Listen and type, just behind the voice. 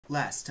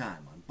Last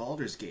time on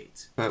Baldur's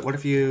Gate. But what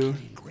if you...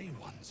 Grey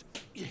ones.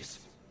 Yes,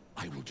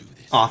 I will do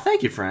this. Aw,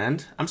 thank you,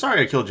 friend. I'm sorry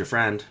I killed your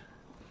friend.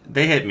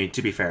 They hit me,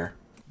 to be fair.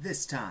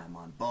 This time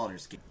on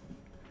Baldur's Gate.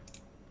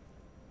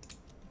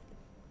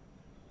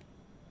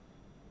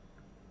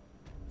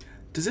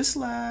 Does this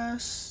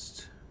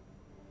last...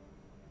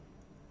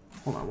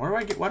 Hold on,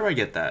 why do I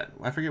get that?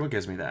 I forget what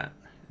gives me that.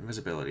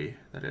 Invisibility,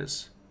 that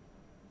is.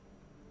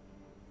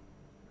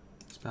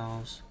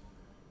 Spells.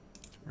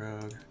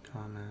 Rogue,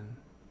 common.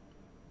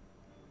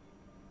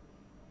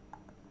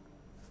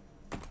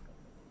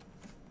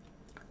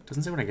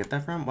 Doesn't say what I get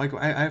that from? Like,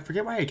 I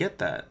forget why I get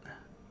that.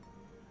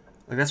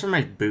 Like, that's from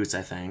my boots,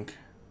 I think.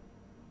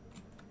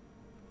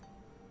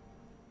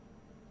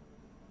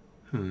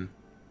 Oh,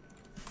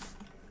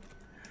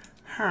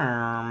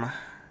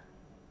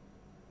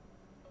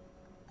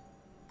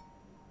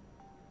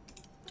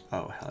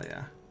 hell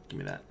yeah. Give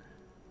me that.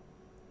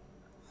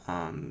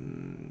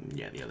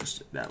 Yeah, the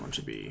others, that one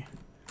should be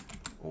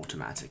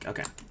automatic.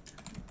 Okay.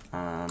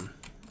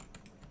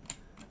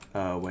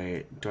 Oh,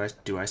 wait.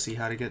 Do I see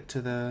how to get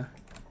to the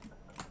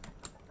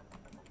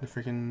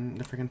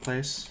freaking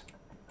place?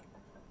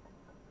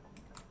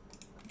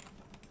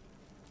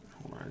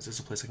 Hold on, is this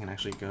a place I can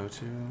actually go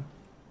to?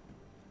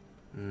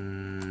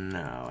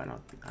 No, I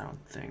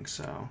don't think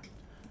so.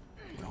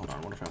 Wait, hold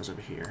on, what if I was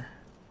over here?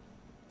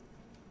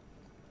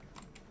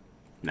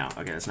 No,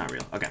 okay, that's not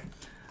real. Okay.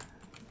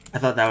 I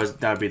thought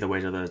that would be the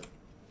way to the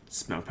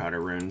smoke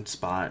powder rune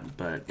spot,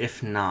 but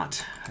if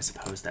not, I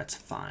suppose that's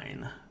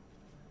fine.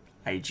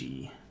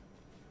 IG.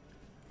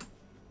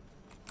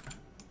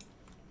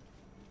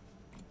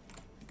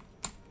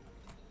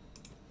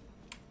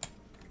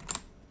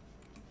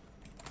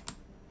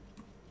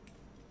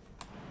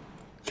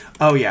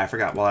 Oh yeah, I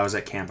forgot. While I was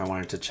at camp, I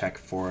wanted to check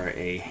for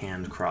a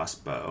hand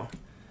crossbow,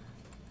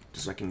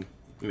 just so I can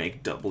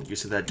make double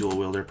use of that dual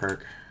wielder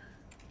perk.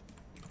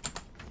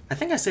 I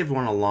think I saved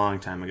one a long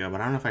time ago,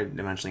 but I don't know if I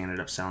eventually ended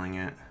up selling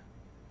it.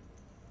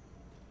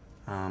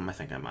 I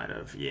think I might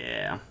have.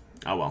 Yeah.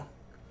 Oh well.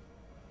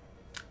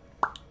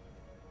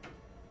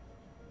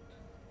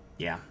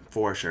 Yeah,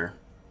 for sure.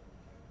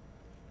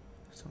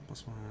 So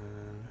 +1.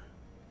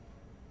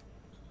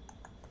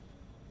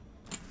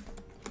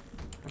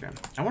 Okay.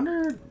 I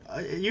wonder.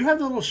 You have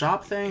the little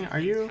shop thing. Are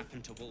you?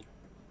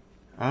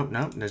 Oh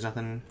no, there's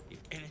nothing.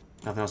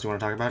 Nothing else you want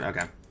to talk about?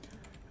 Okay.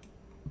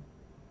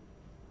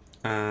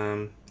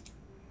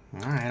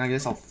 Alright, I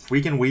guess I'll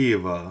freaking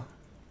weave.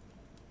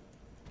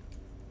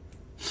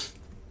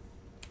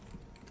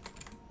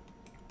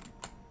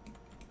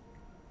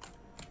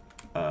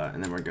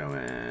 And then we're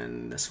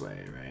going this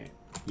way, right?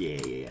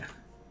 Yeah.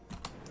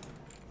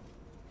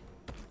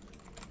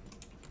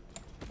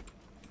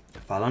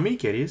 Follow me,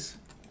 kitties.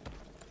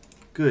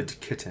 Good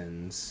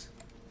kittens.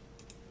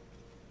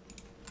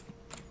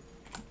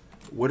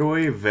 What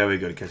a very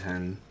good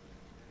kitten.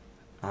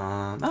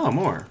 Oh,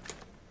 more.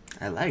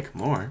 I like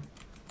more.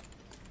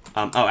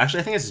 Oh,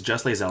 actually, I think it's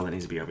just Lae'zel that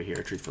needs to be over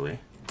here, truthfully.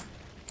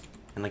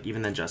 And, like,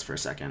 even then, just for a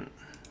second.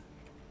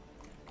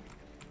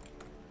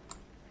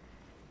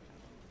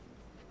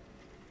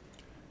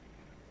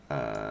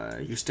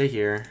 You stay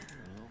here.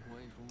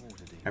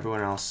 Everyone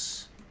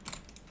else,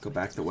 go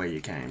back the way you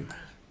came.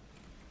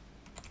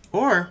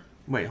 Or,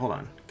 wait, hold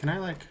on. Can I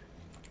make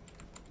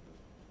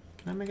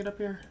it up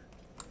here?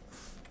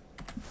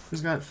 Who's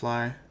got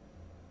fly?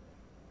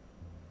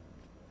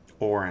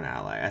 Or an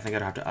ally. I think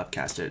I'd have to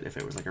upcast it if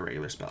it was like a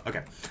regular spell.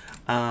 Okay.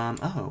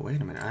 Oh,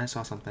 wait a minute. I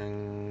saw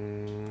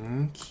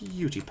something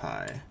cutie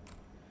pie.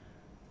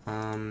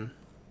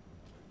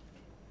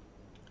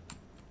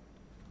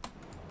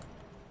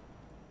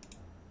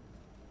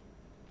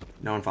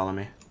 No one follow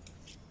me.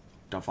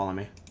 Don't follow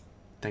me.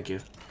 Thank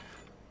you.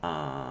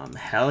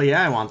 Hell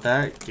yeah, I want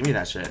that. Give me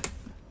that shit.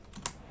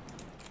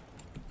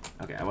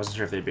 Okay, I wasn't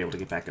sure if they'd be able to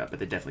get back up, but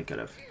they definitely could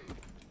have.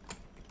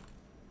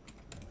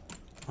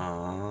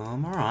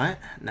 Alright.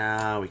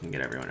 Now we can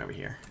get everyone over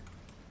here.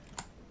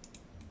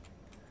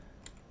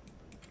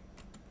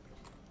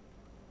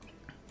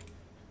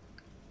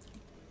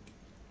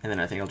 And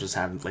then I think I'll just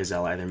have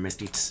Lae'zel either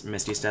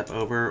Misty Step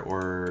over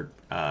or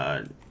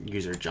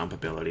use her jump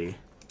ability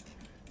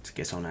to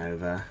get on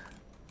over.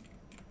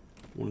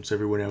 Once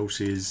everyone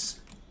else is...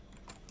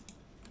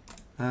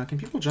 can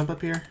people jump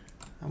up here?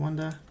 I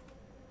wonder.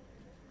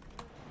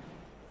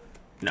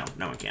 No,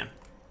 no one can.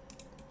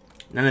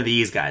 None of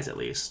these guys, at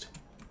least.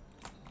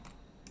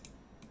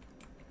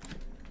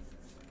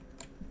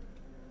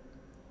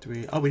 Do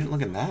we... Oh, we didn't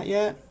look at that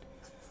yet?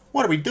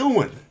 What are we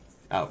doing?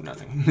 Oh,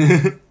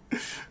 nothing.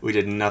 We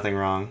did nothing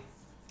wrong.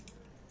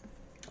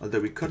 Although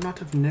we could not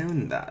have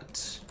known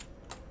that.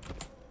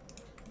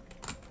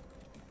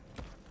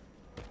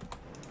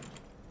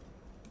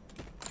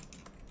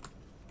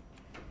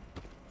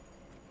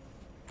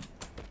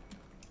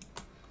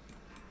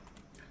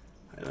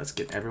 Alright, let's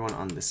get everyone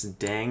on this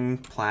dang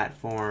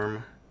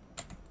platform.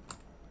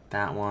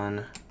 That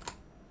one.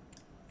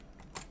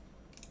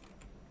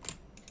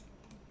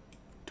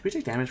 Do we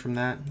take damage from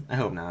that? I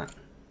hope not.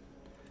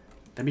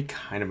 That'd be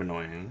kind of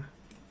annoying.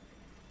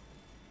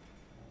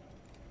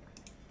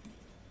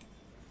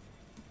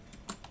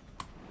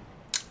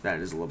 That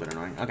is a little bit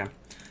annoying. Okay.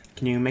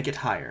 Can you make it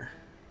higher?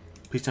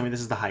 Please tell me this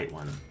is the height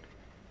one.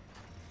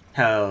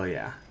 Hell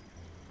yeah.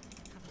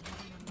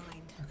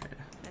 Okay.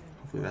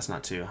 Hopefully that's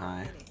not too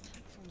high.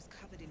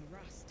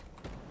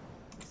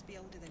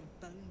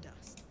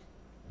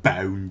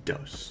 Bone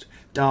dust.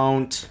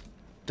 Don't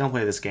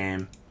play this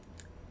game.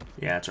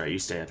 Yeah, that's right. You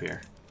stay up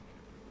here.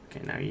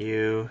 Okay, now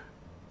you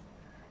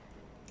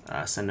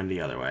send them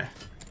the other way.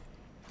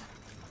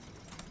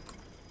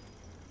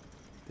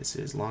 This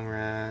is long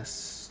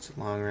rest.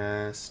 Long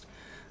rest.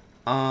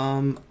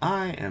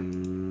 I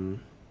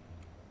am.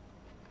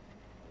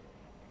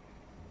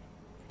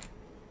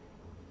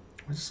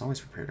 Why is this always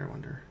prepared? I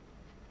wonder.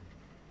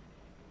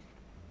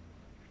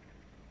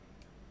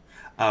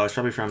 Oh, it's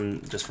probably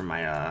from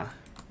my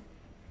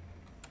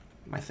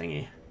my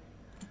thingy.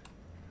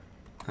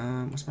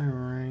 What's my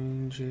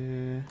range?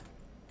 You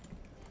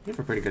have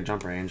a pretty good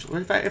jump range.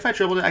 If I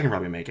tripled it, I can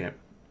probably make it.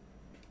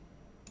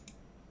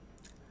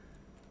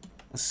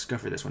 Let's go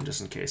for this one just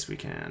in case we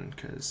can,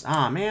 cause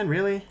man,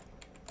 really?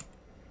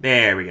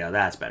 There we go.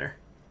 That's better.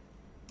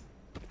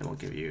 Then we'll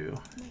give you.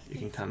 You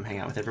can come hang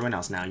out with everyone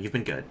else now. You've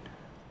been good.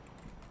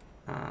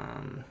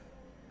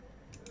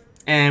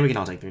 And we can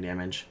all take 3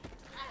 damage.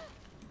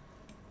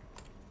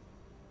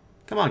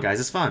 Come on, guys.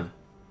 It's fun.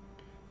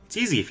 It's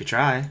easy if you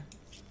try.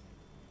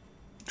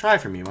 Try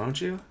for me,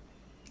 won't you?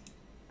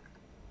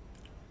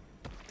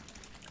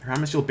 I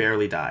promise you'll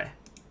barely die.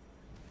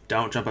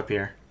 Don't jump up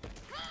here.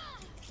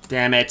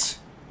 Damn it.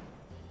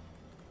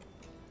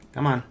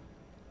 Come on.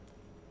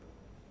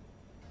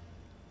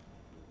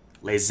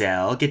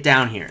 Lae'zel, get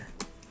down here.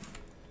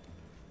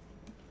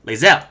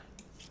 Lae'zel,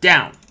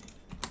 down.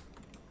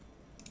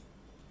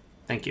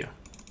 Thank you.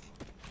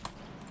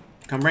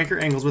 Come rank your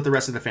angles with the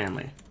rest of the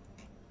family.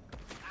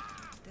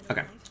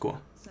 Okay, cool.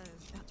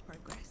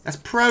 That's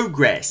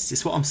progress.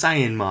 It's what I'm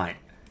saying, mate.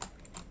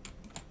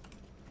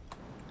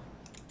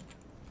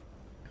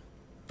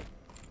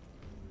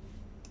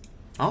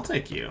 I'll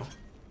take you.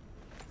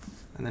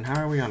 And then how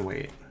are we on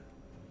weight?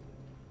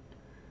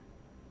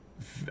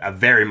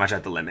 Very much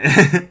at the limit.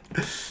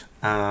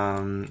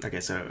 Okay,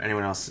 so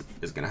anyone else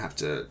is gonna have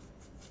to,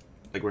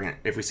 like,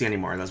 if we see any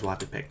more of those, we'll have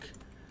to pick.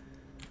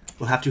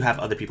 We'll have to have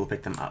other people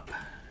pick them up.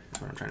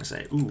 That's what I'm trying to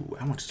say. Ooh,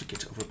 I want to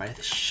get over by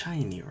the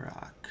shiny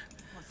rock.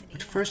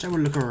 But first I will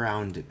look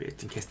around a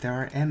bit in case there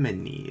are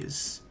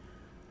enemies.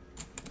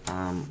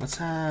 Let's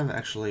have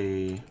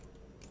actually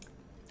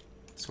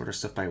sort of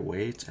stuff by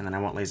weight, and then I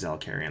want Lae'zel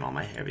carrying all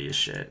my heaviest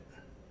shit.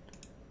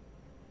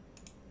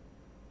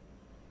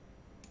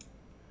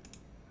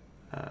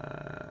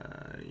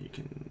 You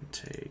can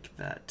take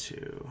that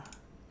too.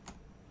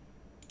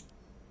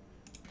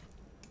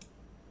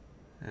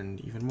 And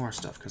even more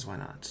stuff, because why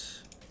not?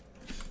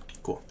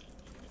 Cool.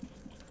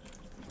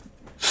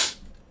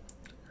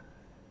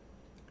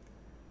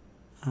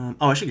 Oh,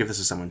 I should give this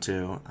to someone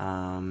too.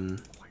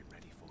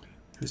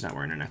 Who's not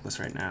wearing a necklace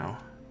right now?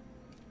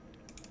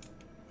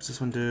 What's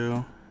this one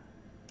do?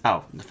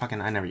 Oh, the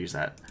fucking, I never use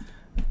that.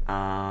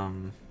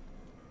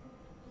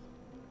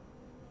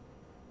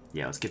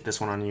 Yeah, let's get this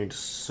one on you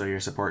just so you're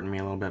supporting me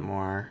a little bit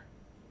more.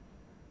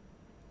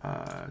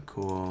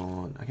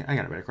 Cool. I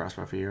got a better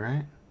crossbow for you,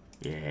 right?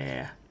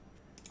 Yeah.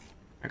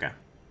 Okay.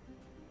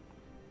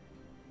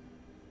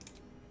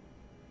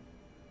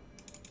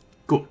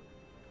 Cool.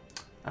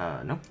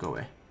 Nope, go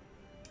away.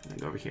 And then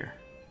go over here.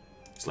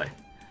 Slay.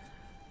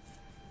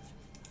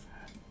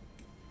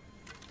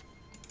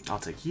 I'll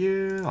take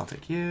you, I'll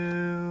take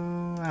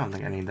you. I don't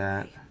think I need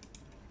that.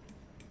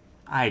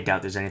 I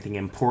doubt there's anything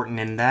important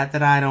in that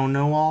I don't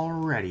know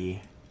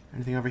already.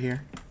 Anything over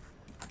here?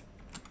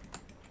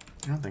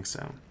 I don't think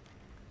so.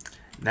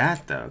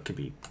 That, though, could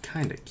be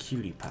kind of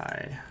cutie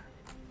pie.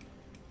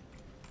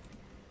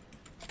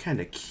 Kind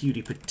of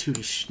cutie patootie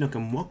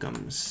schnook'em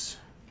wook'ems.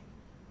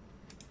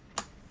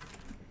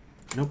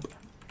 Nope.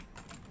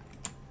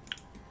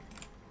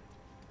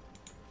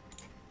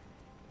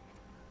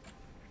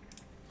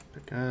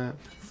 Pick up.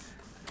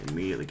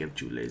 Immediately give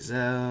to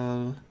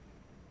Lae'zel.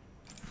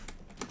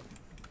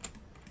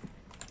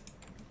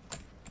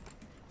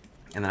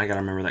 And then I gotta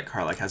remember that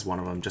Karlach has one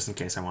of them just in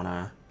case I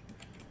wanna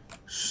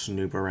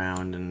snoop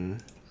around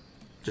and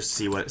just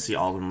see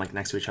all of them like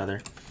next to each other.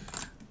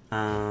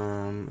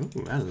 Ooh,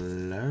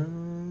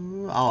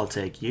 hello. I'll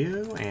take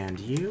you and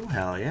you.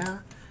 Hell yeah.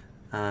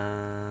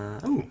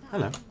 Ooh,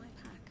 hello.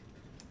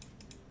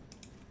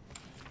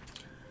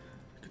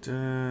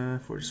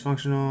 Forge is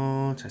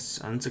functional. Test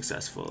is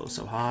unsuccessful.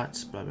 So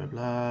hot. Blah blah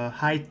blah.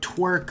 High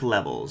twerk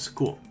levels.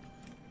 Cool.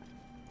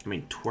 I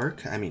mean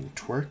twerk. I mean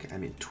twerk. I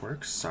mean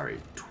twerk. Sorry.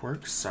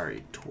 Twerk.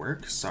 Sorry.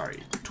 Twerk.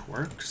 Sorry.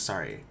 Twerk.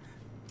 Sorry.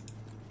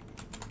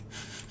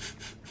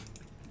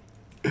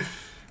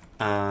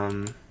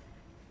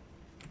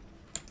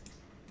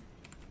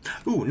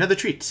 Ooh, another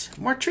treat.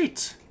 More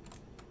treat.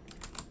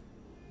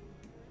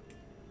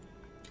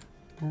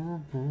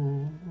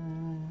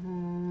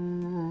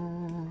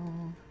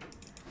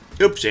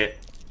 Oops, shit.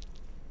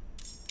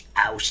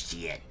 Oh,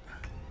 shit.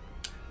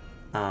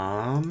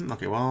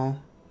 Okay,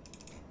 well.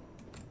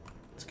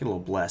 Let's get a little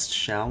blessed,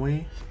 shall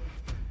we?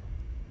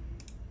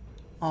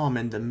 I'm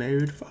in the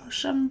mood for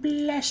some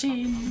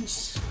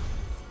blessings.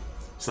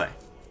 Slay.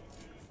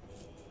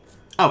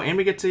 Oh, and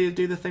we get to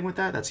do the thing with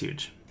that? That's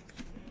huge.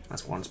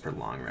 That's once per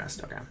long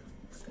rest. Okay.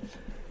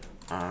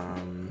 I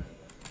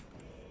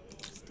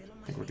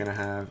think we're gonna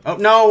have... Oh,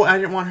 no! I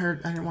didn't want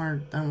her... I don't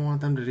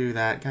want them to do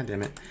that. God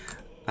damn it.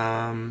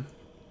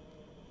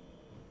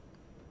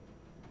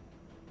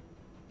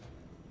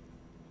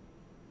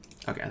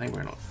 Okay, I think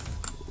we're gonna...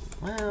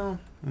 Well...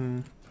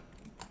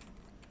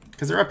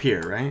 Because they're up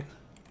here, right?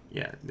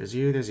 Yeah, there's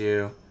you, there's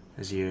you,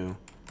 there's you.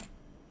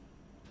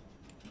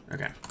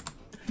 Okay.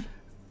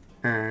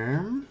 I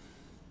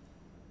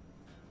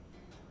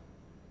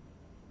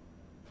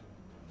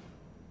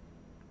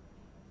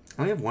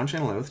only have one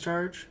channel oath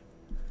charge?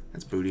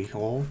 That's booty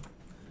hole.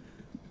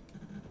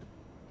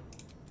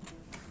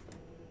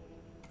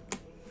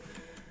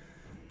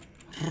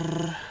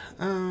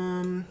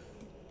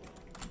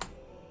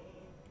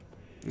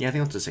 Yeah, I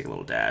think I'll just take a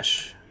little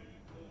dash.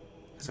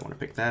 Because I want to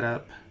pick that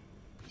up.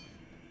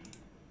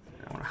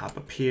 I want to hop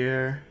up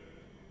here.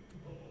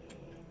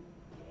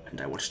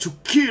 And I want to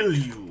kill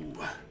you!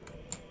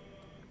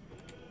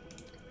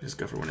 Just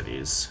go for one of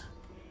these.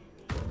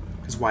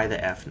 Because why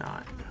the F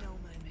not?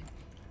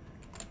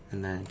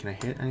 And then, can I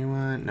hit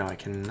anyone? No, I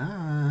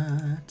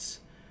cannot.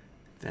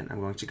 Then I'm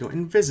going to go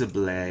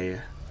invisibly.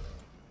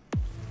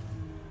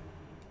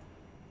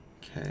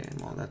 Okay,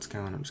 and while that's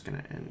going, I'm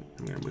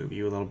gonna move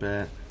you a little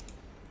bit.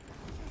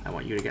 I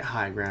want you to get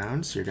high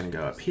ground, so you're gonna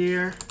go up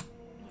here.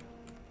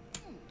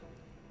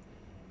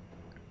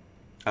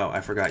 Oh,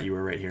 I forgot you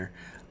were right here.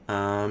 Then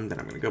I'm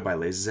gonna go by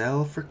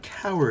Lae'zel for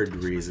coward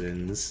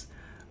reasons.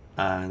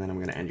 And then I'm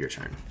gonna end your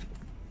turn.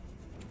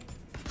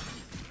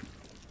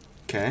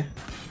 Okay.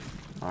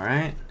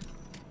 Alright.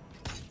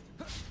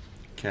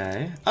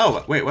 Okay.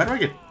 Oh, wait, why do I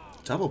get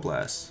double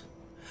bless?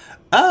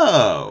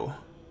 Oh!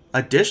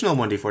 Additional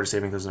 1d4 to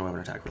saving throws and weapon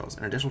attack rolls.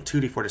 An additional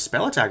 2d4 to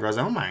spell attack rolls.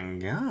 Oh my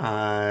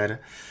god.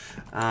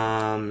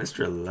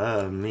 Mr.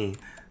 Love me.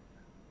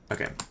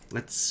 Okay,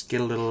 let's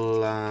get a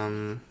little,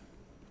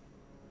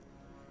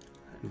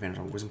 advantage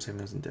on wisdom saving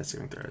throws and death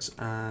saving throws.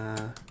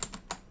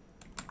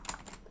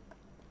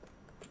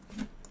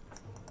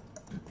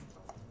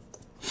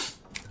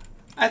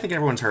 I think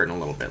everyone's hurting a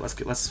little bit. Let's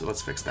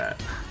fix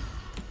that.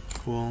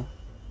 Cool.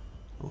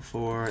 Level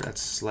 4, that's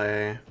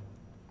slay.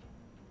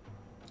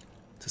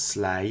 It's a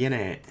slay in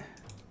it.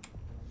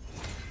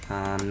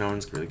 No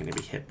one's really gonna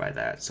be hit by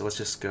that. So let's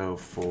just go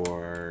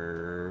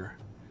for...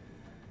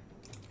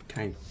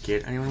 Can I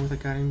get anyone with a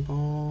guiding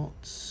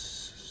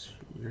bolt?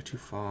 You're too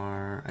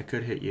far. I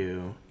could hit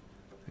you.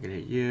 I could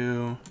hit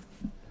you.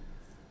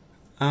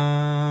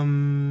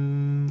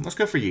 Let's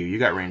go for you. You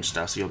got range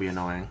stuff, so you'll be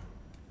annoying.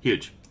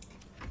 Huge.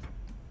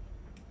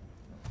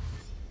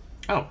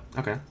 Oh,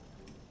 okay.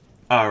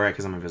 Oh, right,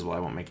 because I'm invisible. I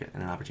won't make it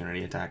an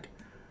opportunity attack.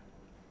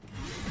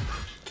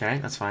 Okay,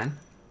 that's fine.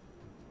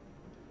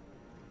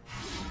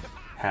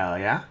 Hell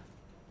yeah.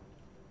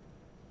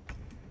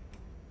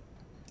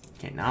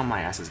 Okay, now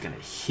my ass is gonna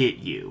hit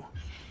you.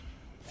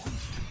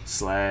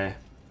 Slay.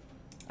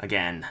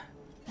 Again.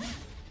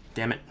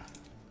 Damn it.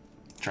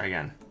 Try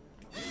again.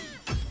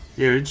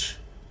 Huge.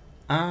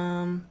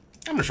 I'm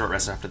gonna short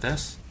rest after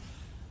this.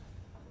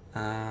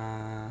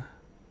 Yeah,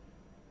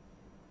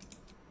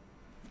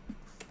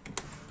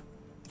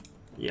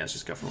 let's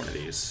just go for one of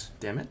these.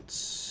 Damn it.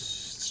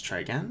 Let's try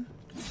again.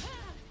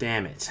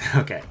 Damn it.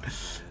 Okay.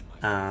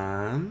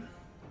 Let's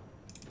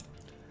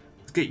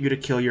get you to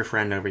kill your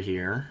friend over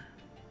here.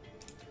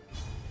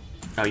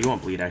 Oh, you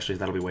won't bleed, actually.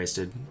 That'll be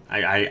wasted.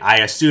 I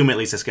assume at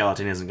least a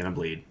skeleton isn't going to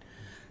bleed.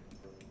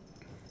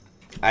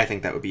 I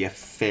think that would be a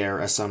fair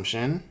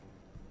assumption.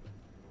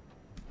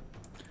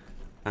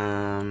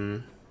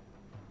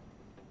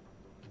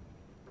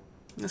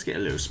 Let's get a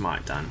little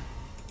smart done.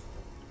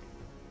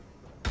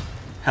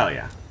 Hell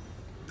yeah.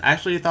 I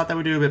actually thought that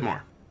would do a bit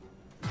more.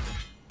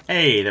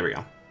 Hey, there we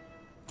go.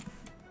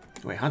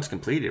 Wait, hunt's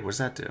completed. What does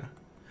that do?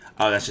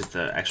 Oh, that's just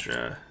the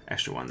extra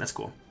one. That's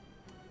cool.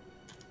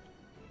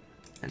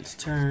 End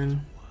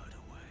turn.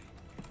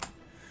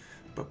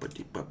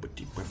 Bubbly,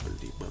 bubbly,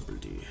 bubbly,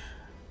 bubbly.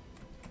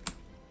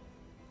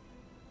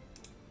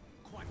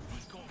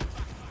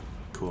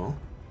 Cool.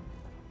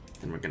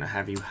 Then we're gonna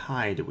have you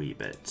hide a wee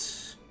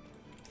bit.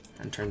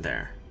 And turn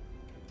there.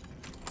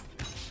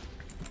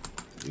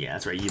 Yeah,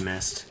 that's right, you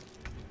missed.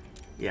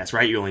 Yeah, that's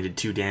right, you only did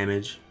 2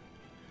 damage.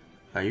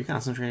 Are you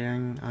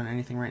concentrating on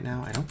anything right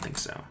now? I don't think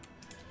so.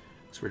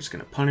 So we're just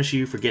gonna punish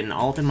you for getting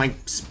all up in my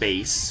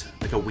space,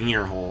 like a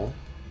wiener hole.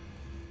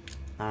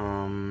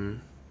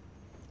 And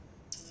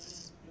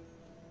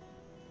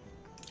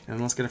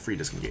let's get a free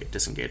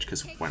disengage,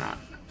 because why not?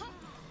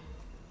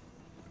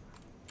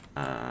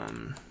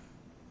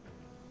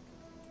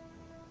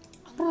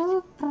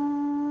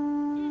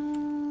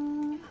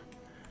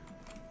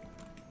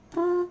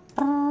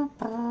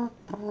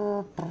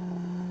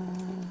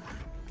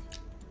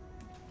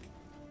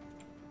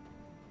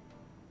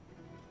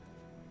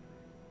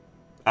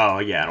 Oh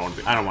yeah,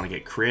 I don't want to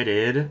get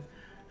critted.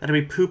 That'd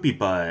be poopy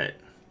butt.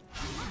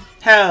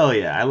 Hell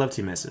yeah, I love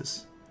 2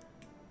 misses.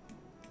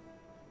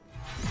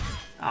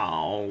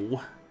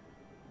 Oh.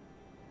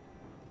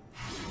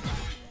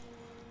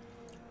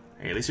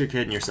 Hey, at least you're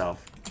kidding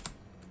yourself.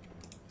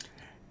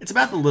 It's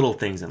about the little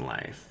things in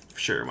life.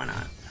 Sure, why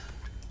not?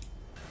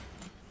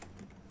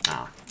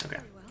 Ah, okay.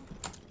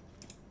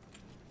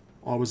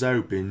 I was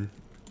hoping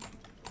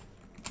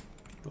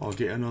I'll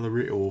get another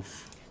writ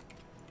off.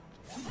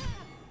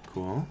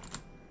 Cool.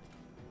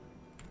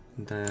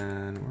 And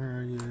then, where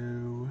are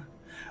you?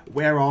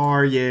 Where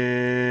are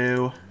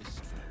you?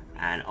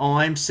 And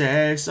I'm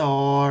so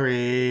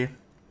sorry.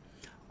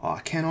 I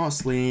cannot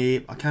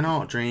sleep. I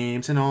cannot dream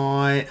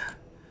tonight.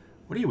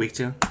 What are you weak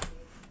to?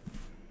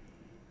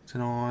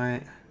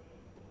 Tonight?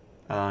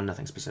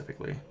 Nothing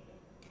specifically.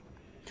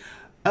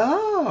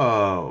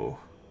 Oh!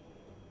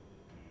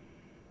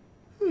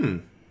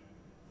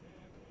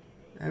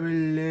 I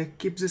will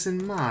keep this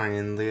in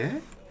mind, eh?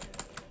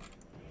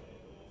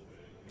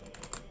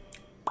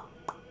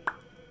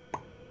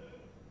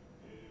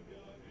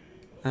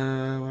 What do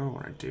I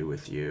want to do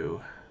with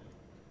you?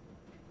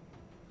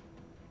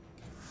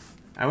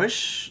 I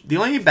wish... The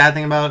only bad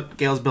thing about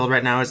Gale's build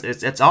right now is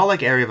it's all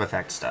like area of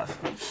effect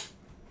stuff.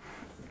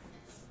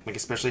 Like,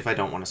 especially if I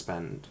don't want to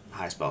spend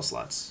high spell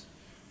slots.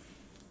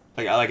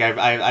 Like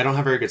I don't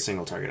have very good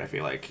single target, I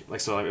feel like.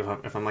 Like, so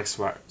if I'm like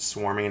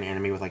swarming an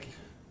enemy with like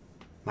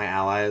my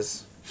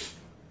allies,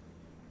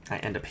 I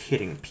end up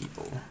hitting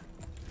people.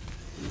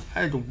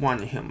 I don't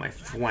want to hit my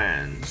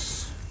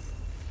friends.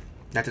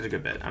 That did a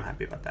good bit. I'm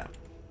happy about that.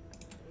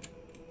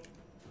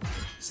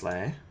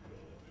 Slay.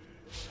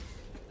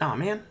 Aw,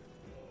 man.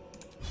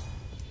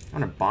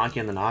 I'm gonna bonk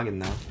you in the noggin,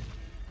 though.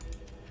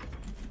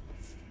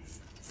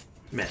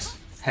 Miss.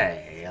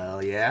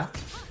 Hell yeah.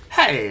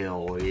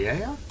 Hell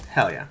yeah.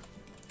 Hell yeah.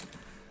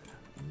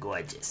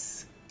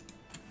 Gorgeous.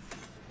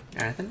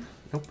 Anything?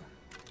 Nope.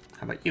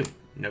 How about you?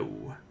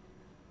 No.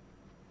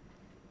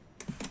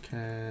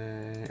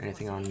 Okay.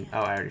 Anything on... Oh,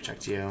 I already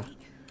checked you.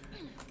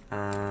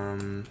 How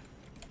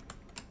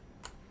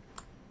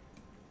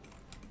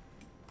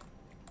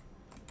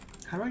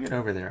do I get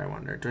over there, I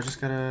wonder? Do I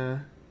just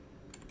gotta...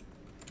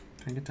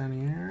 Can I get down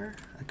here?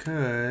 I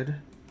could.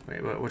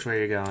 Wait, which way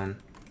are you going?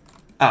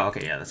 Oh,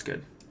 okay, yeah, that's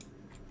good.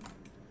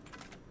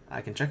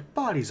 I can check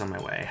bodies on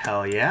my way.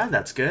 Hell yeah,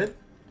 that's good.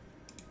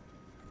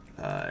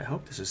 I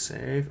hope this is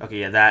safe.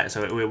 Okay, yeah, that...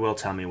 So it will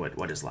tell me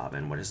what is lava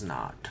and what is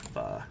not.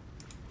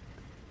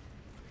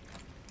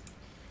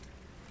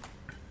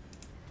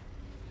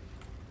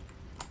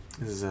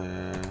 This is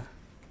a...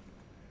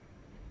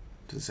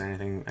 Does it say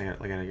anything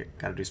I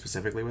gotta do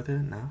specifically with it?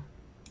 No?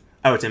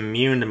 Oh, it's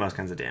immune to most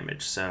kinds of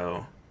damage,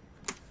 so...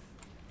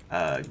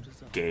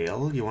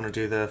 Gale, you want to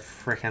do the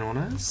frickin'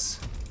 ones?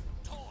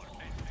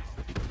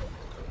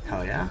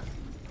 Hell yeah.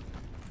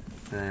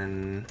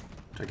 Then,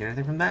 do I get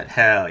anything from that?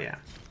 Hell yeah.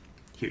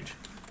 Huge.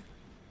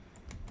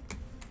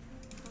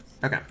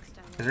 Okay.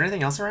 Is there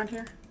anything else around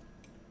here?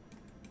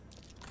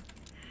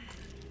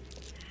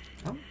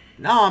 Oh.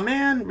 No,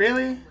 man,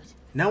 really?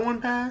 No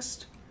one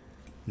passed?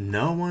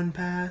 No one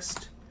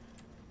passed?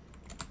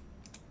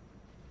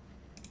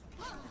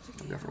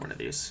 I'll go for one of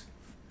these.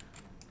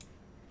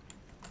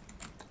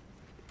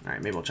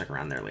 Alright, maybe we'll check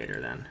around there later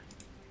then.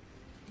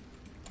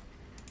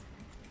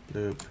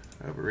 Loop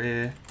over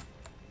here.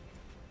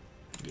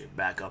 Get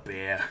back up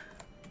here.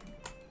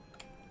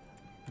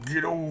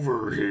 Get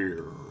over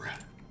here.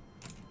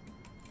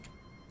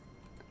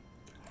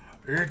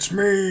 It's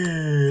me,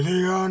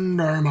 the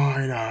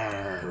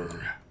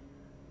Underminer.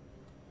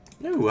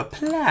 Ooh, a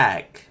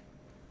plaque.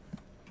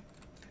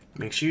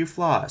 Make sure you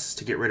floss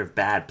to get rid of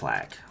bad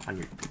plaque on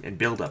your and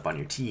build up on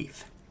your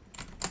teeth.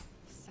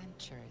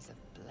 Centuries of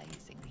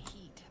blazing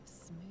heat have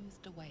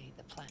smoothed away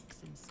the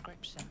plaque's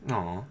inscription.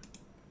 Aw.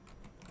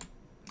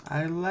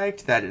 I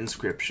liked that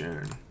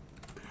inscription.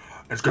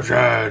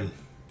 Inscription!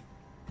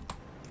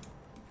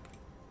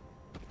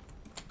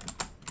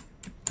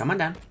 Come on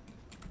down.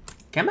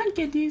 Come on,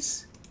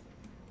 kiddies.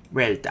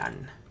 Well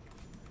done.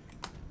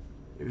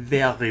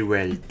 Very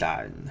well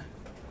done.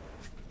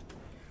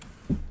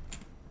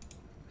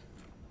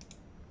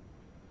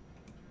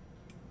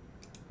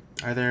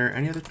 Are there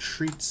any other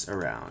treats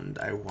around?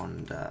 I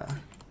wonder.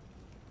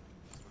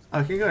 Oh,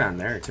 I can go down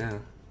there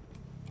too.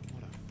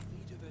 What a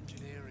feat of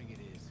engineering it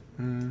is.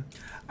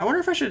 I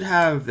wonder if I should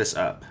have this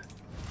up.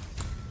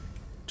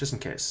 Just in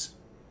case.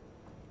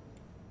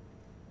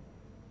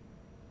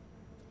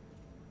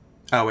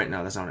 Oh, wait,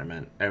 no, that's not what I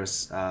meant. It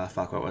was,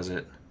 fuck, what was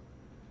it?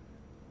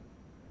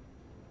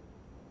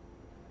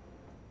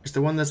 It's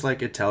the one that's,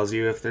 like, it tells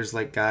you if there's,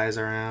 like, guys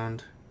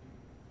around.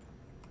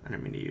 I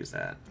didn't mean to use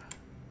that.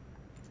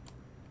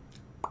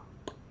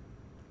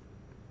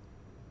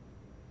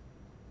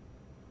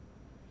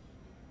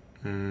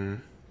 I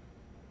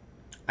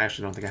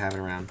actually don't think I have it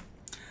around.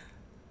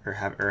 Or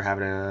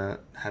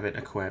have it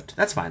equipped.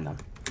 That's fine, though.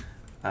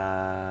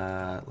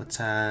 Let's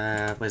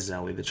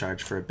Zell lead the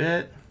charge for a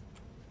bit.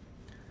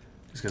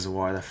 Just because of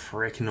why the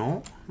frick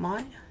not,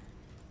 mate?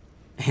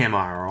 Am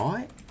I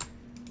right?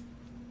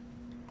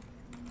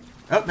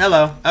 Oh,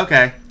 hello.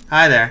 Okay.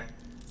 Hi there.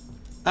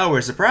 Oh,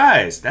 we're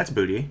surprised. That's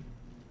booty.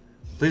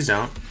 Please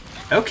don't.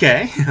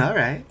 Okay,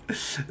 alright.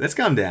 Let's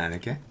calm down,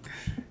 okay?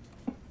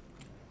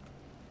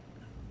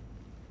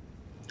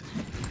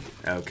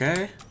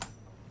 Okay.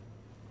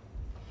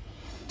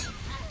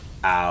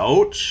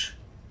 Ouch.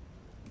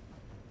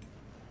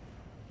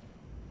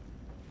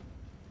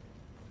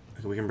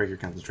 Okay, we can break your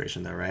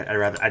concentration though, right?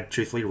 I'd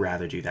truthfully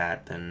rather do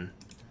that than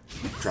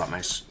drop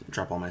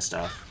all my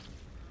stuff.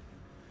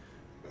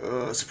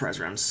 Surprise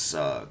round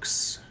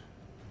sucks.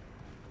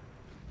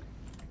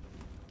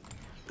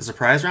 The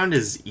surprise round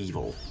is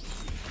evil.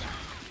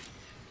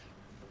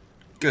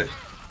 Good.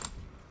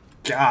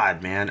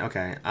 God, man.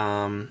 Okay.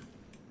 I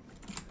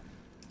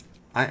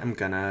am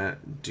gonna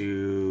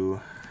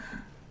do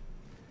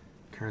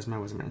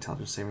charisma, wisdom, and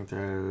intelligence saving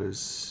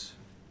throws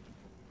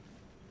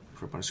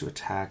for a bonus to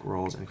attack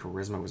rolls, and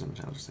charisma, wisdom, and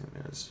intelligence saving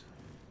throws.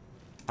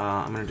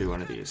 I'm gonna do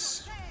one of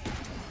these.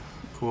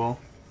 Cool.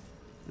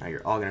 Now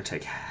you're all gonna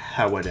take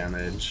hella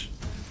damage.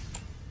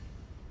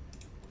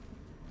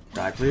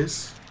 Die,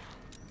 please.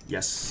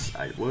 Yes,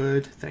 I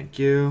would. Thank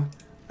you.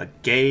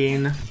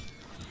 Again.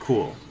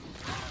 Cool.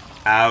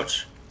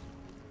 Ouch.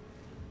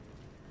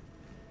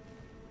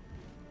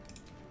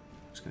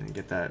 Just gonna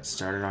get that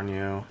started on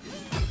you.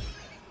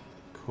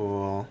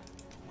 Cool.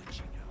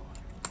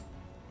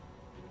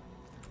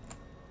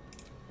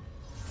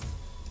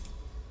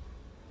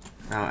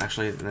 Oh,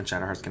 actually, then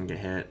Shadowheart's gonna get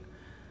hit.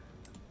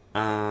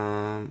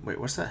 Wait,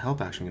 what's that help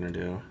action gonna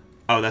do?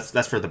 Oh,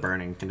 that's for the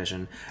burning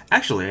condition.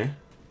 Actually,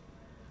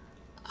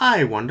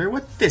 I wonder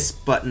what this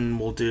button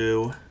will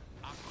do.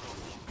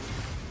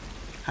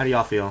 How do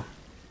y'all feel?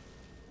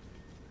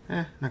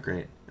 Not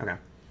great. Okay.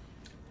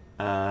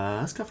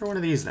 Let's go for one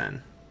of these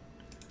then.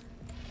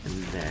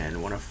 And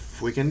then one of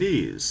freaking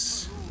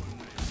these.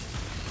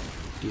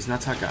 These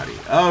nuts Hagati.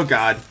 Oh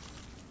god.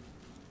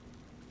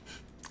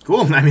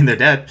 Cool, I mean they're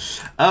dead.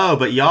 Oh,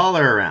 but y'all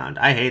are around.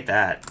 I hate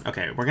that.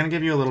 Okay, we're gonna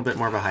give you a little bit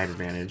more of a height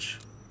advantage.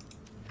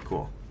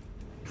 Cool.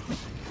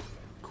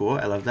 Cool,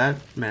 I love that.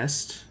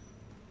 Missed.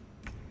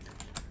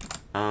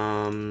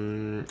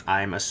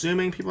 I'm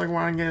assuming people are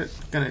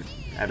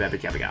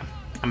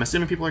I'm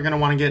assuming people are gonna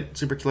want to get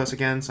super close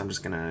again, so I'm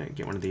just gonna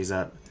get one of these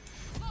up.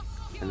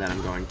 And then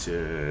I'm going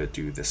to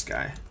do this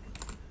guy.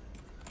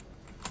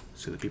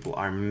 So that people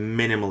are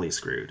minimally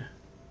screwed.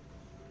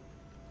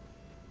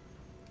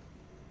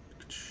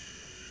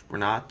 We're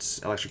not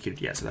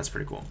electrocuted yet, so that's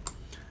pretty cool.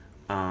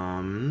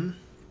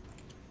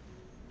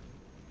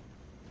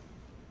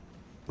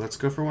 Let's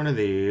go for one of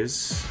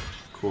these.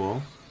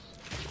 Cool.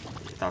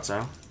 Thought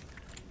so.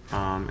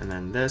 And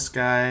then this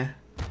guy.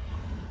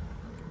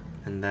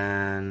 And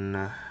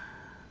then...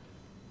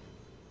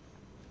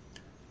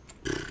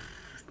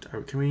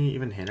 Can we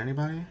even hit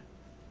anybody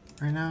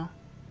right now?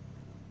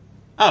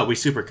 Oh, we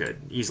super could.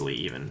 Easily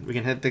even. We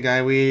can hit the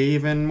guy we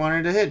even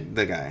wanted to hit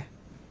the guy.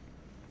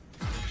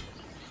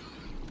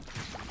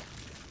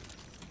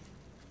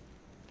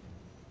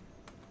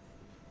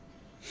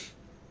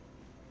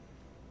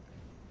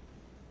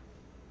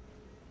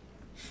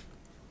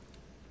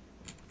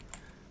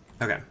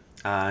 Okay,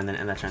 and then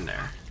end that turn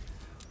there.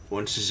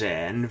 Und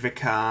then we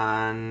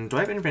can... Do I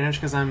have an advantage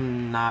because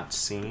I'm not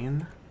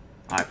seen?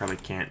 Oh, I probably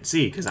can't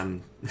see because I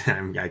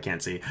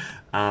can't see.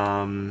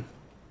 Let's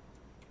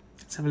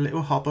have a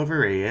little hop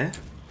over here.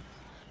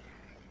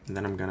 And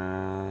then I'm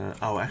gonna...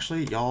 Oh,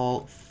 actually,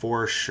 y'all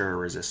for sure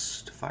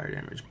resist fire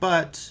damage.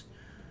 But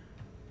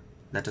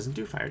that doesn't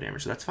do fire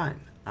damage, so that's fine.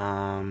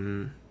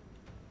 No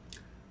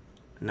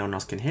one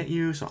else can hit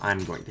you, so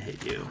I'm going to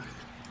hit you.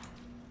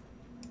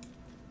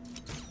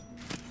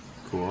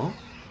 Cool.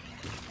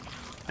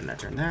 And that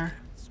turn there.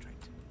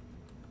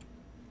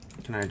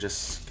 Can I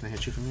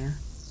hit you from here?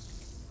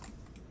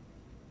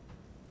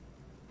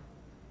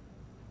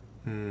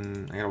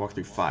 I gotta walk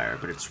through fire,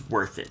 but it's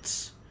worth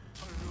it.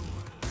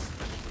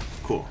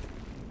 Cool.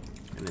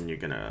 And then you're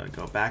gonna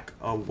go back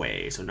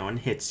away so no one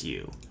hits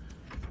you.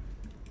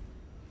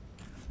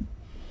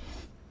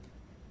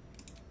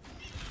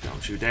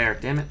 Don't you dare,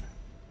 damn it.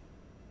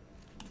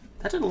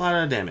 That did a lot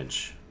of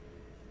damage.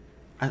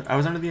 I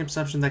was under the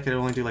assumption that could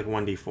only do like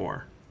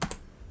 1d4.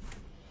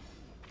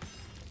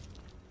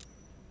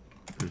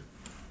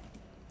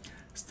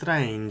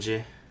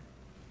 Strange.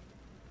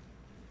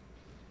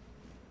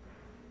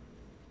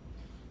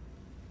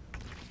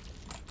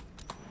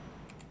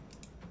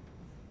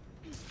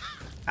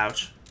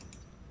 Ouch.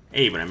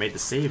 Hey, but I made the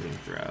saving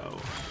throw.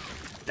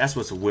 That's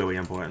what's really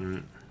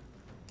important.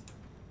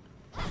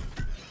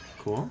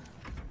 Cool.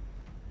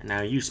 And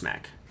now you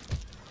smack.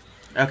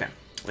 Okay.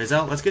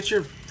 Lizelle, let's get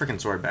your freaking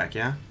sword back,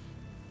 yeah?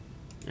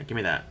 Yeah, give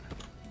me that.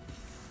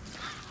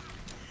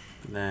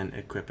 And then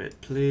equip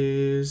it,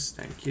 please.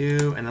 Thank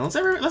you. And then let's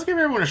give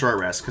everyone a short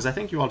rest, because I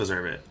think you all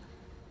deserve it.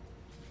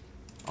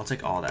 I'll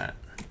take all that.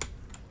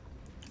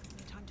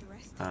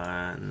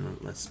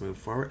 And let's move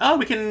forward. Oh,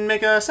 we can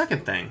make a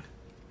second thing.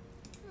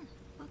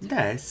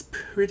 That's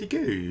pretty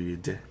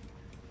good.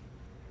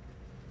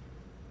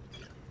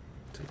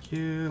 Thank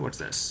you. What's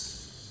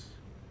this?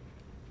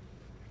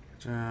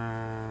 All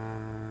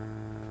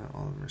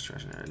of them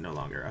are no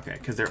longer. Okay,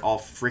 because they're all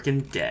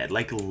freaking dead,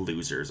 like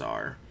losers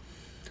are.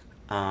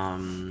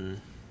 I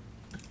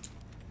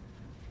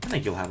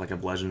think you'll have like a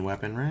bludgeon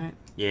weapon, right?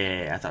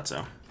 Yeah, I thought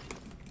so.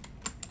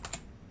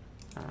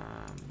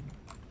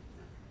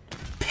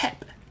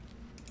 Pep.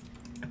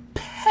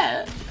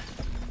 Pep.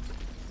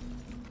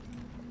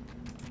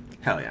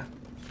 Hell yeah.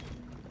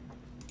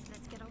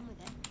 Let's get on with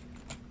it.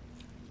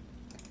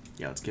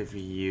 Yeah, let's give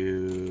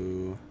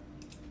you...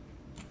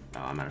 Oh,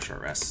 I'm out of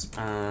short rest.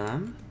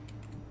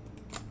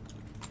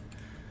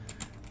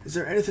 Is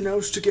there anything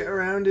else to get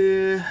around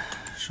here?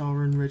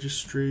 Shallrun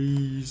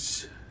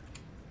registries.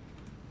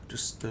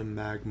 Just the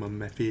magma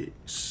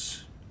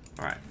methods.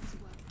 Alright. There's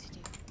work to do.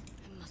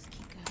 I must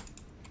keep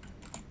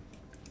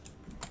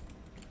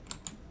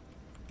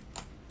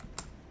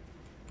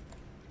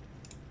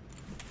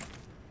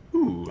going.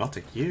 Ooh, I'll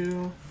take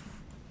you.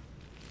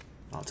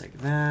 I'll take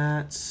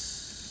that.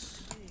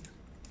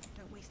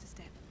 Don't waste a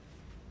step.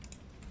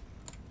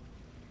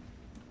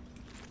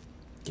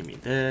 Give me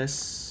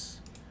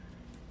this.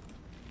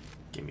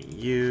 Give me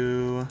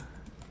you.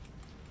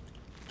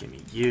 Give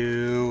me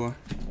you.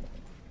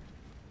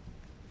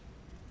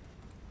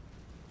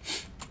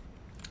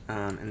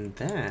 And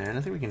then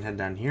I think we can head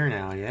down here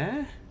now,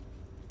 yeah?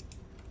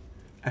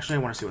 Actually, I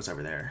want to see what's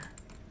over there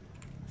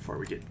before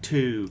we get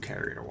too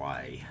carried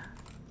away.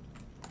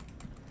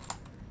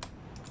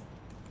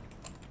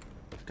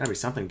 Gotta be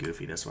something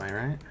goofy this way,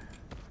 right?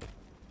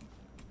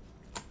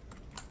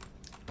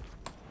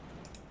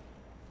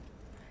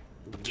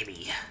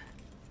 Gimme.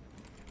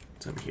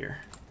 It's over here.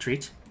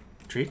 Treat?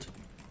 Treat?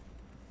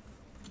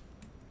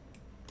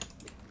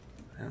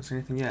 I don't see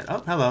anything yet.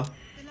 Oh, hello. The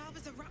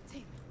lava's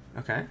erupting.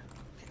 Okay.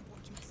 Better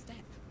watch my step.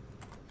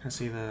 I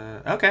see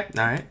the... Okay,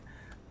 alright.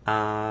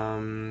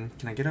 Can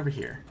I get over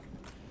here?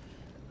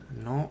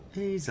 Not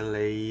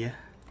easily.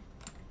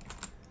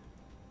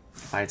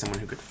 If I had someone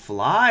who could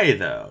fly,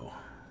 though.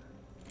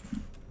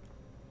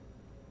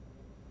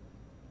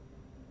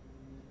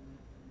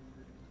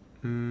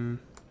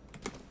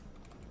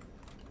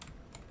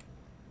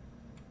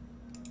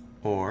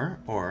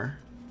 Or...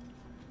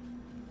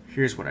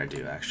 Here's what I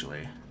do,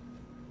 actually.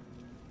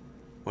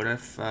 What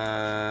if,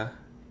 y'all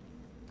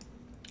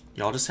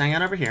just hang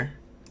out over here.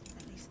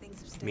 At least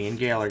things have stayed. Me and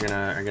Gale are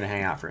gonna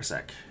hang out for a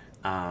sec.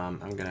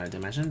 I'm gonna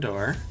dimension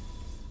door.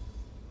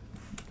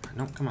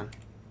 No, come on.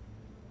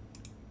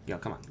 Yo,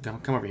 come on,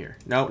 come over here.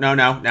 No, no,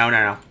 no, no,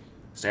 no, no.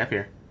 Stay up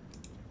here.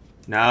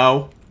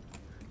 No.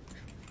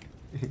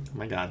 Oh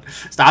my God,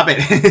 stop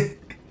it.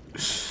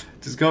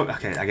 Just go.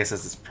 Okay, I guess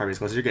that's probably as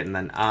close as you're getting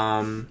then.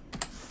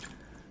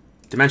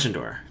 Dimension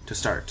door to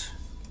start.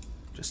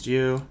 Just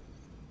you.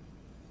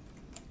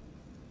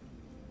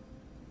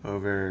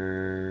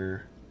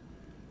 Over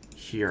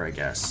here, I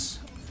guess.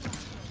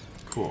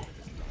 Cool.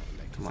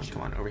 Come on,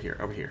 come on. Over here,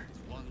 over here.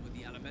 One with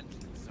the elemental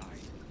inside.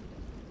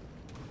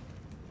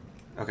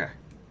 Okay.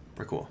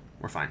 We're cool.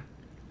 We're fine.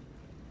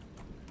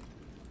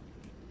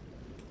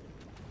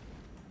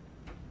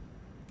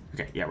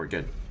 Okay, yeah, we're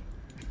good.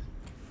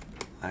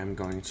 I'm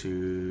going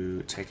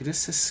to take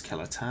this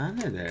skeleton.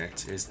 There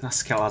is no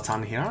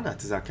skeleton here.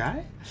 That is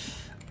okay.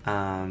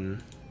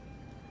 Lockpick,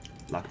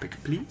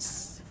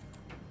 please.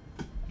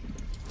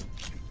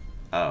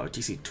 Oh,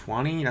 DC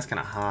 20? That's kind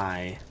of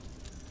high.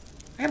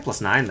 I got a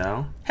 +9,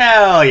 though.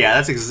 Hell yeah,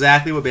 that's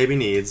exactly what baby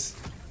needs.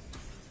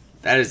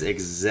 That is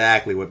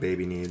exactly what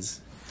baby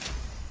needs.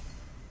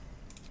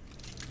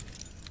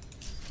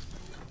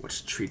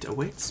 Which treat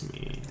awaits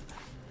me?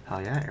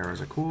 Hell yeah, arrows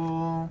are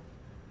cool.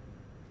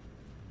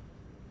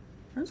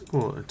 That's a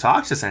cool.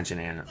 Tox Ascension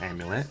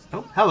amulet.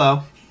 Oh,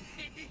 hello.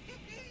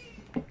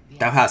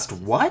 Thou hast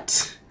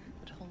what?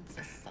 It holds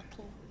a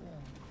subtle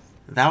warmth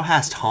Thou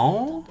hast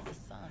home? of the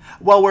sun.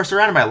 Well, we're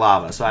surrounded by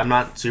lava, so I'm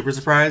not super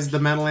surprised the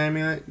metal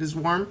amulet is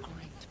warm. Great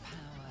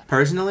power.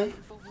 Personally.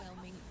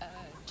 Overwhelming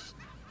urge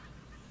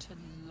to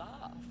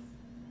laugh.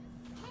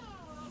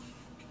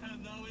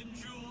 Can thou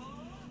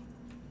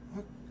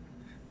endure?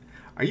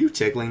 Are you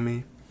tickling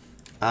me?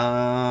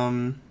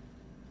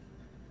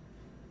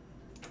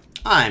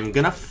 I'm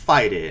gonna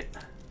fight it.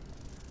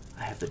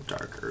 I have the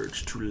dark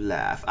urge to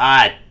laugh.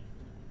 Ah,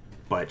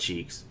 butt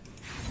cheeks.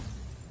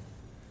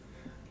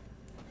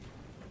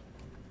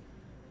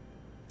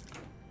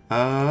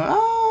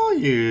 I'll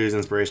use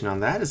inspiration on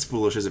that, as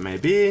foolish as it may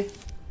be.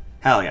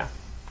 Hell yeah.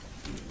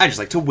 I just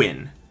like to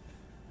win.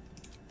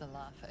 The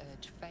laugh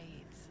urge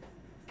fades.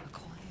 A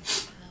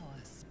quiet power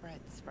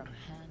spreads from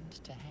hand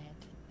to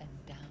head and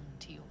down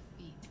to your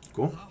feet.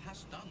 Cool. Thou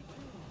hast done.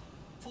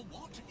 For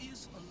what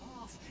is a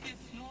laugh if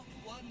not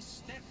one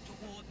step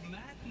toward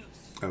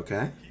madness?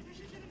 Okay.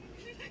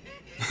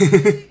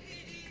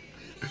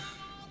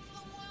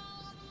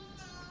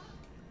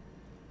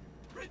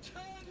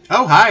 Return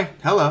Oh, hi.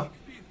 Hello.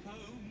 me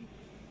home,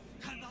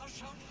 and thou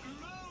shalt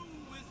glow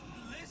with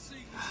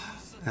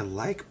blessings. I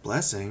like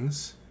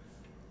blessings.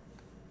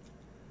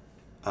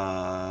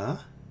 I'd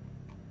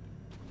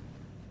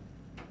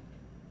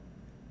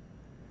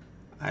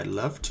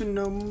love to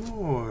know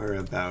more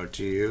about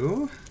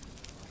you.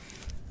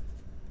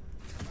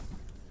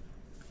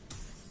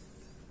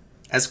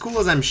 As cool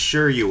as I'm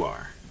sure you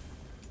are.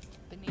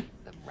 Beneath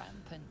the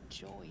rampant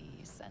joy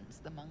you sense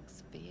the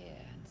monk's fear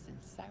and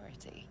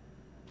sincerity.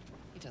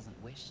 He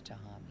doesn't wish to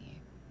harm you,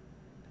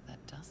 but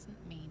that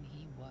doesn't mean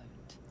he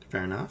won't.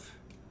 Fair enough.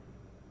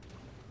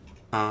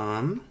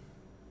 I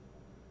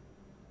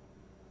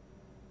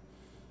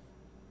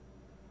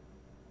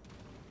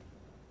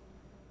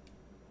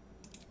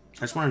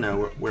just want to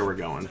know where we're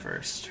going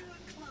first.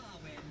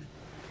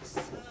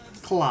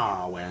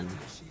 Clawin.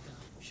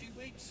 She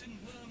waits in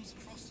Worm's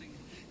Crossing.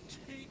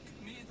 Take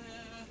me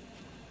there,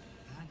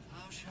 and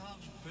thou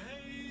shalt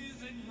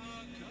bathe in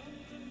her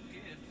golden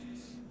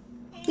gifts.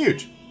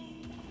 Huge.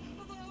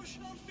 Thou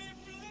shalt be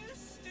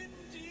blessed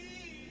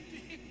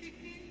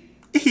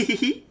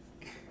indeed.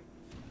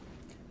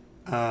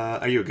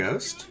 Are you a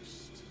ghost?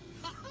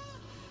 I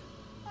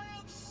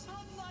am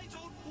sunlight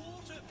on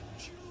water,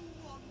 dew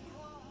on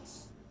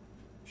grass.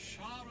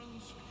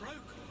 Sharon's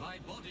broke my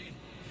body,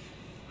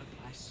 but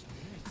my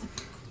spirit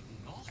could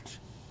not.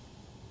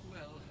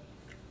 Well,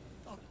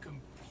 not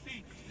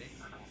completely.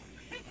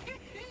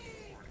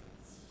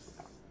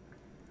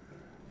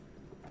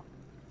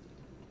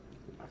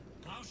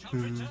 Thou shalt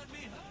return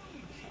me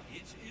home.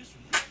 It is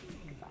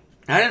written.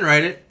 I didn't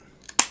write it.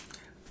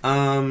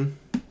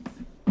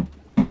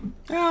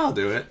 Yeah, I'll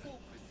do it.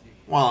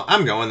 Well,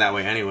 I'm going that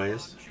way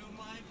anyways.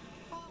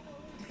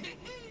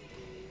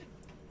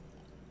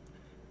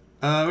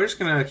 We're just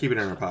gonna keep it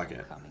in our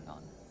pocket. Coming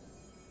on,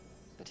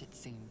 but it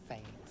soon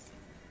fades.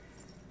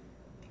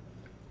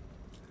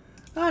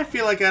 I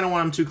feel like I don't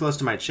want him too close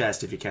to my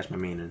chest, if you catch my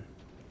meaning.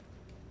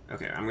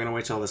 Okay, I'm gonna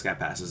wait till this guy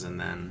passes and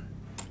then...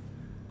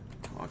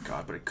 Oh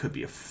god, but it could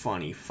be a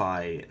funny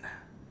fight.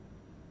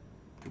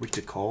 Weak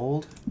to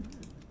cold?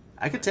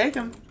 I could take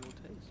him.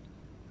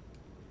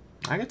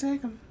 I could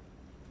take him.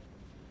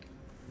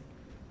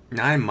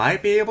 I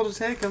might be able to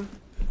take him.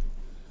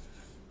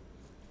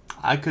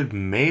 I could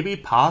maybe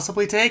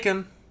possibly take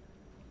him.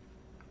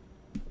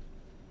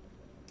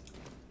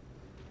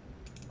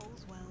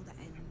 All's well that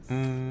ends.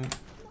 Mm, Not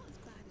as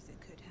bad as it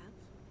could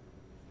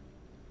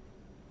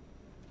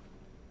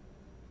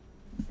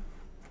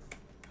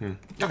have.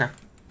 okay.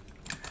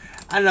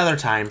 Another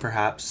time,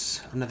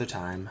 perhaps. Another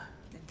time.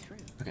 Then through.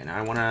 Okay, now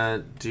I want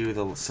to do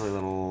the silly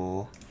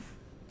little...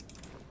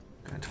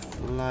 Going to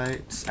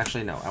flight.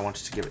 Actually, no. I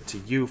wanted to give it to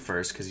you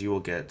first, because you will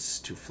get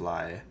to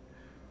fly.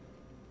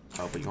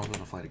 Oh, but you won't be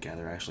able to fly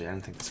together, actually. I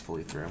didn't think this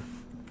fully through.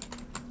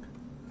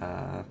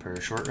 Per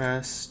short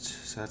rest,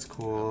 so that's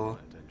cool.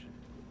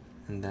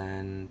 And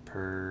then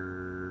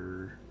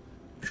per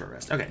short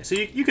rest. Okay, so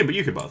you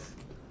could both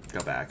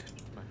go back.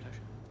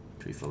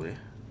 Truthfully.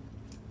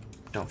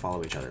 Don't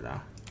follow each other,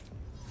 though.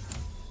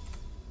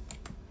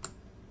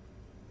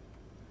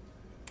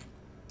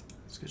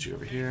 Let's get you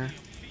over here.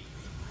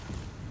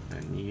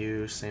 And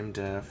you, same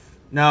diff.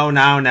 No.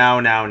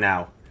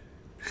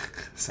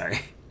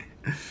 Sorry.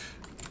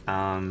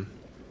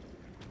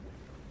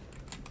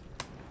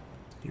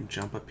 You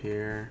jump up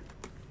here.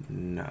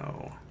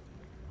 No.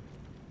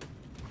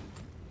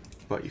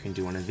 But you can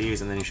do one of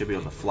these, and then you should be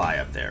able to fly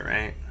up there,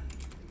 right?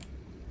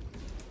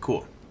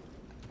 Cool.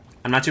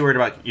 I'm not too worried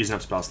about using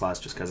up spell slots,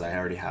 just because I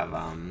already have,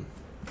 I'm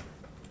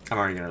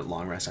already gonna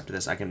long rest after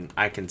this. I can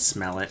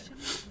smell it.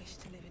 Shouldn't wish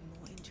to live in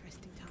more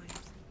interesting times.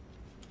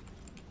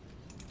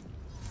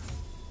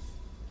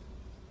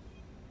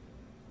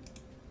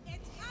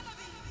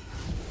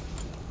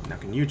 Now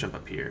can you jump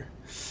up here?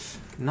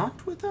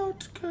 Not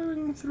without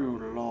going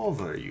through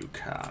lava, you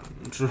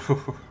can't.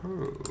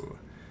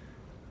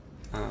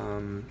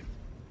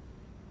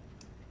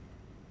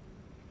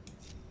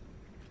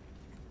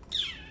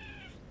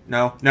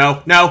 No,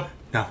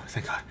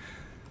 thank God.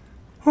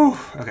 Whew.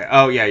 Okay,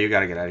 oh yeah, you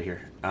gotta get out of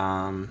here.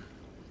 And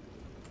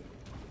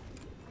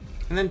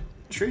then,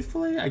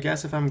 truthfully, I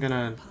guess if I'm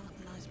gonna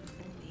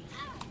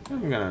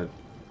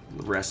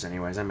rest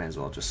anyways, I may as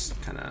well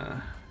just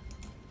kinda...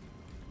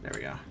 There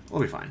we go.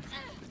 We'll be fine.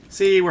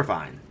 See, we're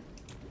fine.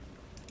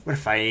 We're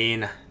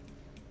fine.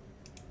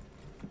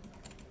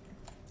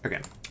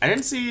 Okay. I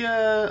didn't see,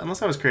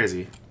 unless I was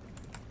crazy,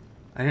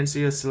 I didn't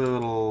see a silly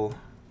little...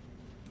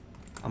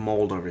 a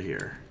mold over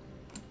here.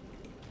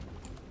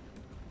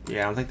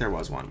 Yeah, I don't think there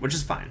was one, which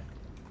is fine.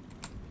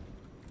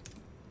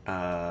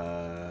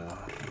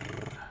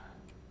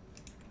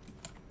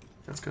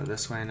 Let's go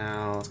this way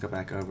now. Let's go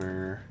back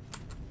over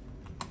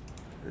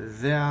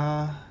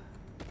there.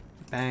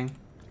 Bang.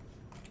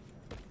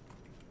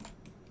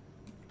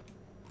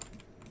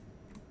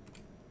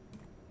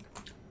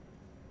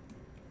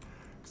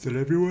 Is that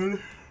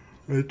everyone?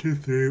 1, 2,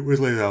 3. Where's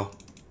Lazel?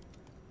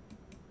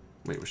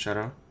 Wait, where's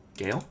Shadow?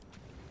 Gale?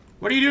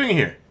 What are you doing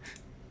here?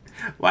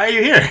 Why are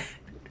you here?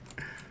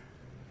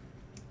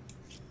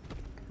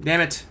 Damn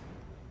it.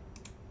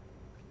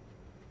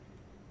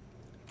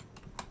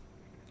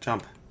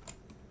 Jump.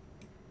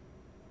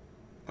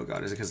 Oh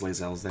god, is it because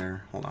Lazel's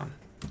there? Hold on.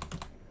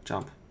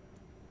 Jump.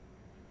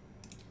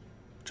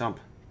 Jump.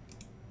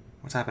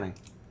 What's happening?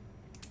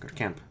 Go to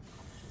camp.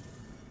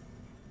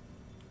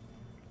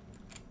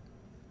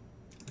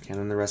 Okay, and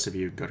then the rest of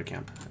you go to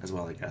camp as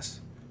well, I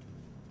guess.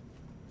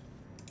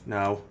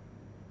 No.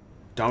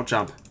 Don't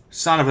jump.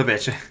 Son of a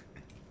bitch.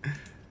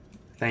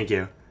 Thank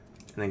you.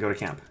 And then go to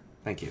camp.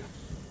 Thank you.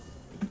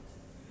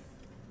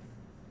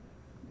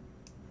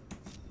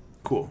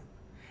 Cool.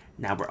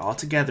 Now we're all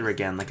together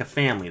again, like a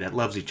family that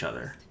loves each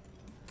other.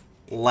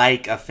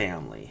 Like a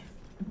family.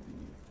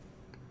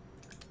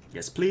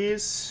 Yes,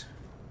 please.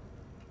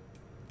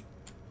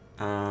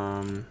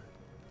 Party.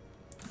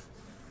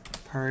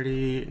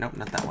 Nope,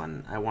 not that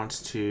one. I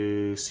want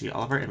to see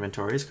all of our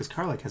inventories because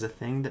Karlach has a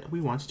thing that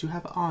we want to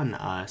have on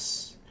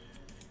us.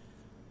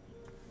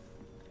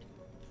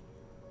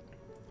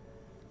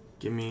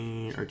 Give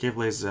me, or give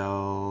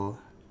Lae'zel.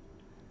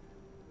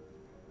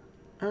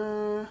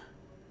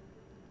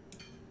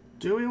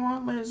 Do we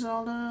want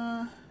Lae'zel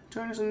to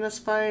join us in this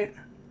fight?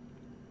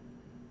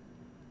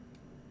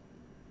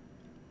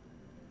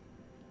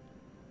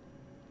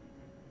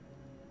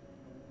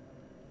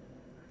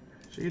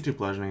 She could do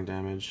bludgeoning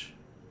damage.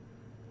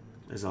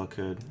 Lae'zel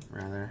could,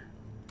 rather.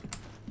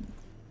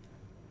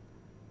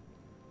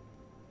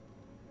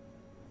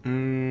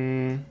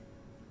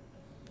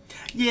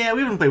 Yeah,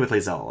 we haven't played with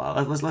Lae'zel a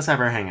lot. Let's have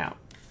her hang out.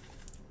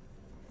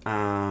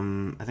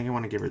 I think I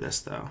want to give her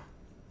this though.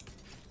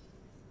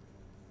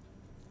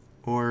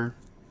 Or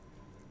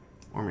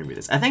maybe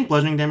this. I think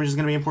bludgeoning damage is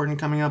going to be important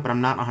coming up, but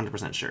I'm not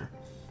 100% sure.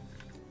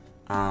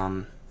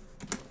 Then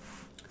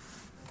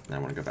I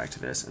want to go back to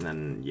this, and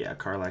then, yeah,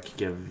 Karlach,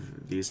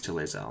 give these to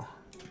Lae'zel.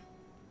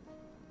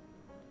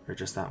 Or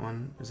just that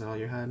one? Is that all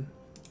you had?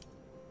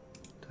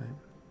 Type?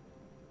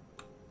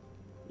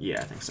 Yeah,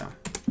 I think so.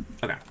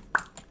 Okay.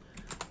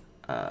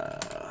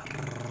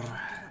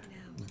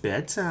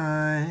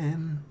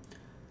 Bedtime.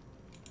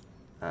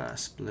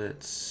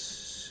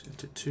 Splits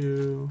into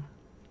 2.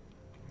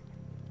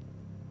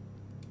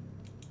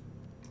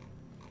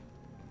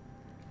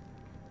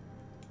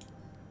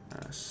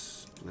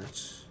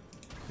 Splits.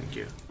 Thank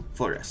you.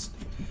 Full rest.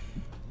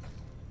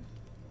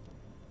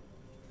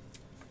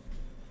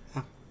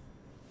 Huh.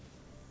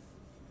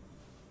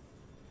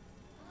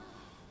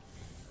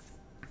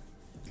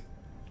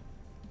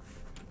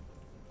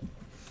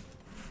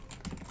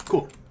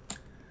 Cool.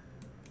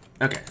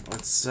 Okay,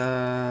 let's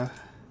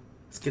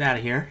get out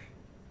of here.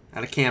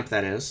 Out of camp,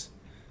 that is.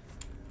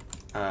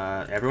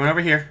 Everyone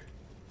over here.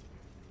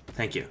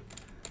 Thank you.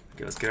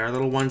 Okay, let's get our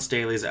little once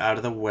dailies out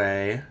of the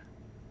way.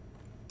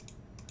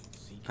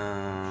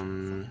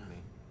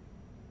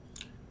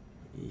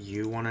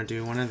 You want to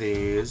do one of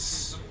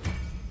these.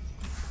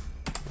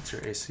 What's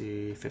your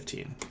AC?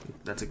 15.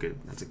 That's a good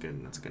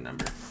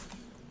number.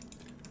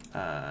 Do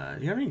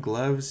you have any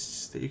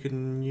gloves that you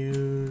can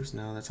use?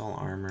 No, that's all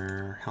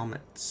armor.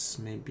 Helmets,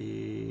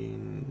 maybe.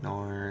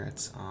 No,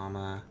 it's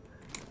armor.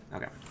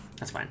 Okay,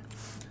 that's fine.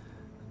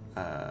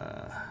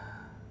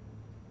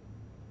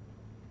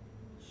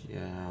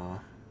 Yeah.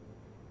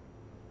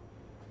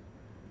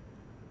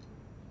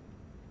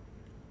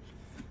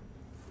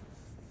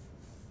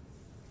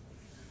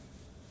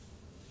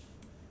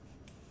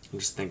 I'm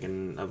just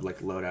thinking of like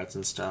loadouts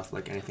and stuff,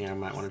 like anything I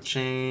might want to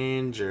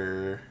change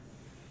or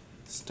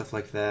stuff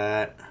like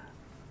that.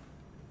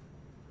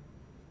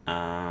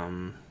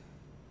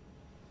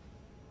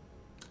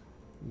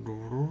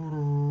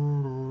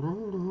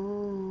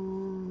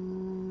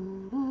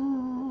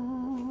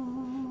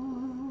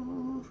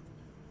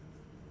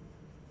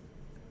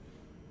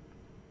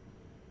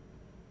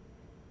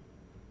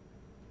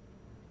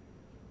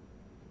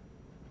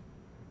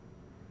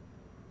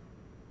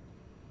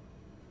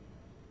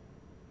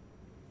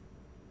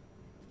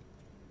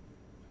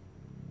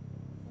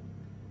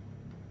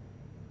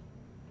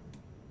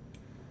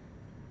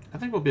 I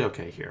think we'll be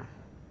okay here.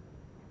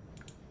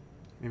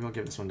 Maybe I'll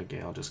give this one to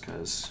Gale just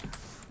because.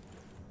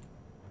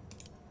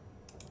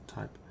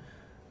 Type.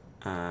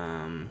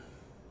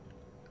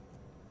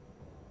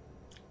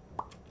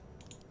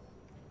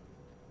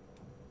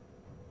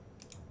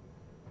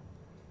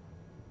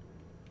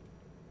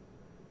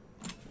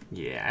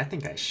 Yeah, I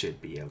think I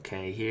should be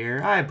okay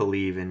here. I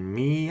believe in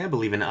me. I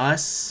believe in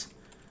us.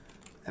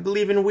 I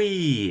believe in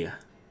we.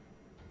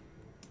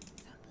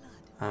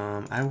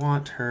 I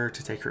want her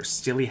to take her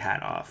silly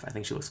hat off. I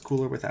think she looks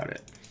cooler without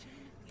it.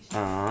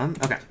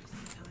 Okay.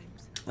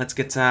 Let's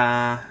get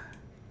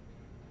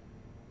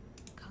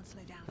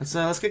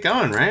let's get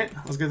going, right?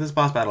 Let's get this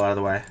boss battle out of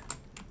the way.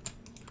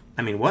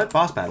 I mean, what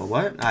boss battle?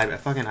 What? I've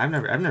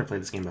never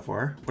played this game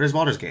before. What is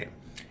Baldur's Gate?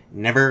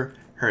 Never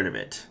heard of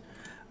it.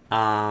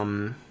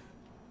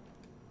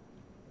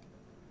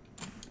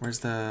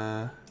 Where's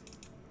the?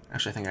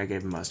 Actually, I think I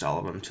gave most all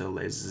of them to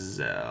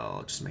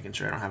Lae'zel. Just making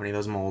sure I don't have any of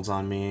those molds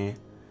on me.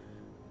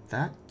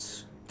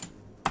 That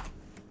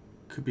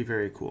could be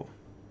very cool.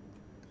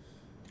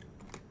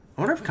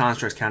 I wonder if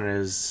constructs count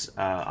as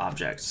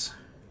objects,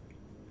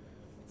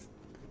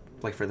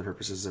 like for the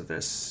purposes of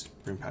this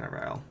rune powder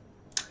vial.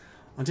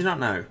 I do not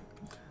know.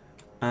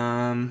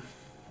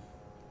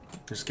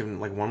 Just giving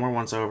like one more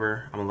once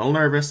over. I'm a little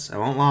nervous. I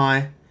won't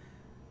lie.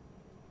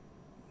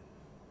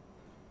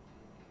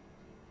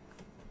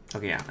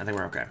 Okay, yeah, I think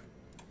we're okay.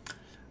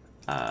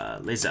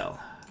 Lae'zel.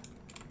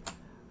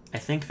 I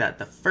think that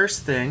the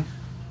first thing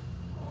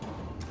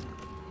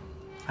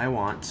I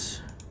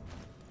want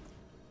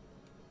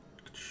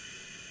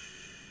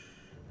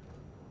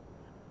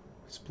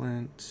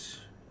Splint.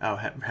 Oh,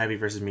 heavy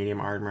versus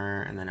medium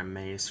armor, and then a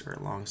mace or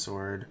a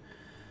longsword.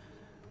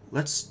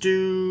 Let's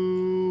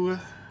do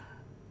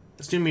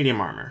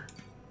medium armor,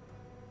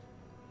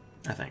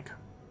 I think.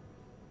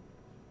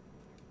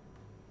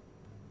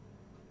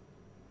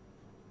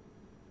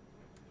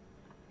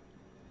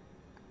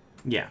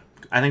 Yeah,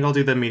 I think I'll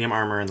do the medium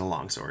armor and the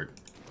longsword.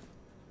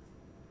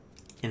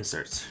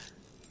 Insert.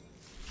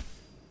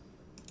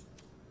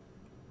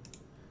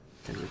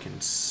 And we can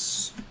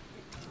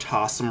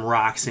toss some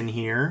rocks in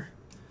here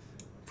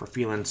for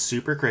feeling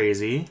super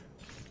crazy.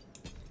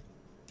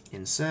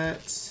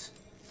 Insert.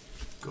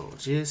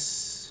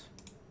 Gorgeous.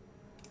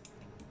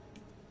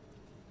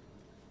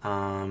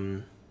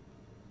 Alright,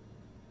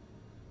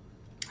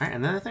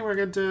 and then I think we're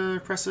good to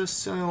press this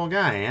silly little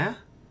guy, yeah?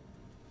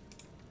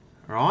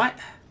 Alright.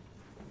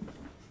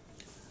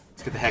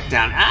 Let's get the heck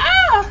down.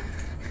 Ah!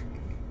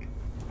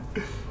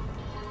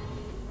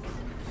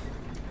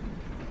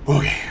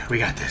 Okay, we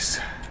got this.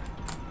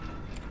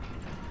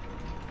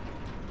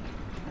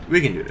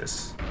 We can do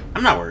this.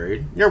 I'm not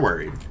worried. You're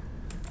worried.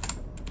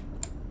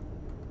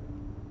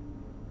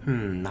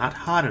 Not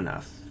hot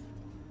enough.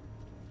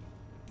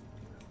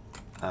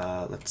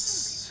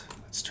 Let's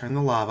turn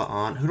the lava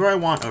on. Who do I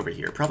want over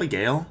here? Probably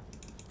Gale.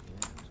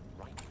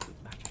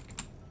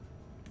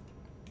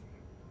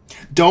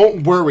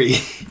 Don't worry.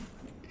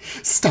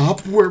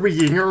 Stop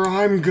worrying or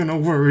I'm gonna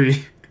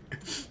worry.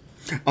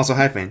 Also,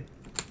 hi, Fane.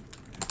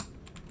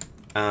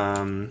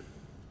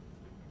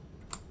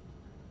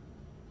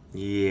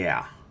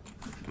 Yeah.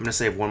 I'm gonna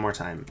save one more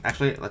time.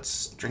 Actually,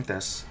 let's drink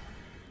this.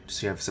 Just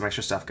so you have some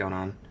extra stuff going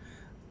on.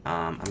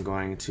 I'm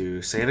going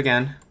to save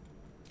again.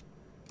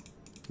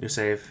 New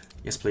save.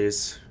 Yes,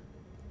 please.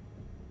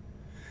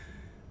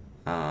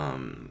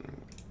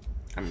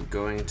 I'm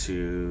going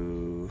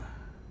to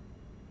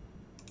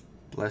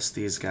bless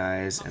these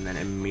guys and then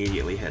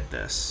immediately hit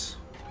this.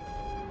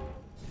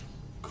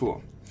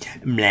 Cool.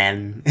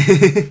 Man.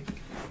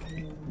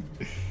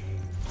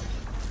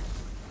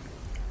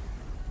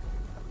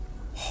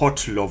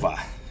 Hot lava.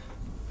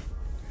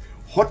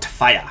 Hot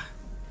fire.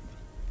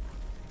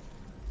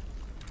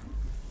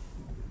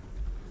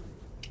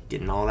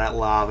 Getting all that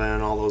lava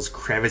and all those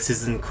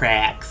crevices and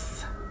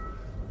cracks.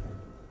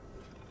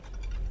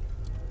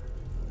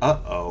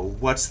 Uh-oh,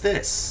 what's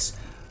this?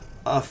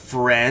 A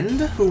friend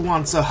who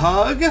wants a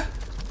hug?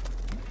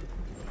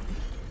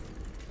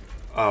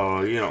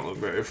 Oh, you don't look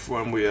very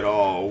friendly at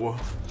all.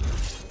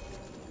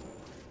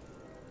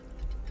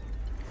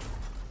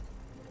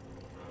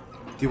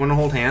 Do you want to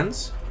hold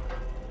hands?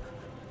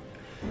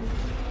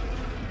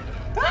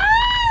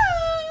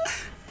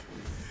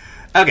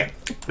 Okay,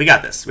 we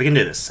got this. We can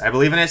do this. I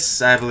believe in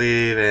us. I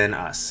believe in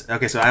us.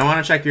 Okay, so I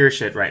want to check your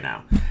shit right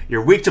now.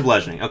 You're weak to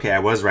bludgeoning. Okay, I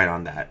was right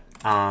on that.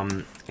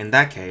 In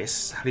that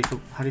case, how do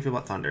you feel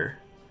about thunder?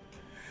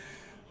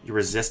 You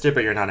resist it,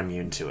 but you're not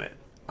immune to it.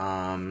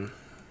 I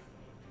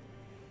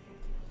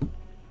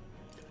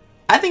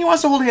think he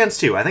wants to hold hands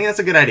too. I think that's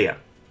a good idea.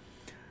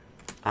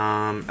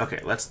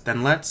 Okay, let's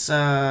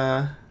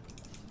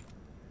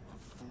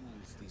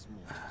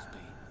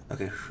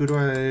okay, who do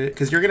I...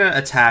 Because you're going to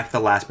attack the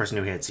last person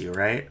who hits you,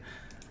 right?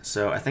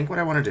 So I think what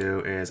I want to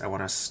do is I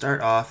want to start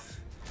off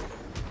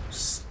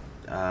just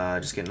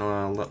getting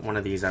one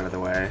of these out of the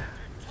way.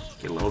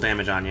 Get a little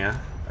damage on you.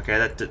 Okay,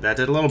 that did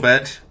a little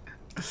bit.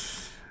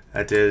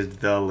 That did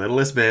the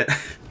littlest bit.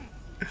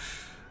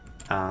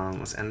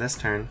 Let's end this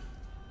turn.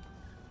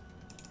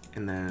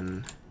 And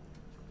then...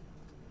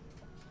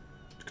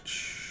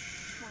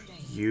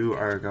 You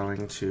are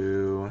going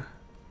to...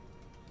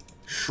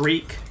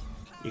 Shriek.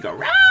 You go,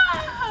 rah!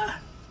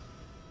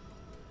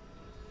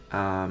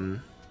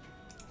 Then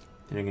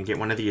you're gonna get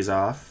one of these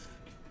off.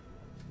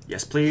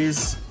 Yes,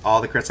 please.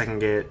 All the crits I can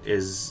get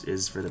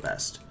is for the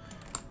best.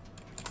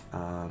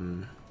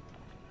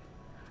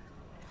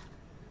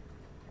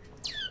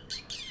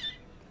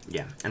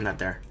 Yeah, end that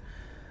there.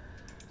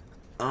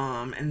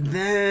 And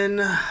then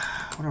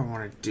what do I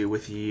want to do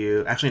with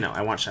you? Actually, no.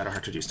 I want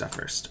Shadowheart to do stuff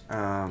first.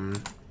 Are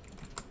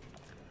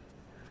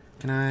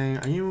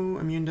you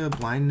immune to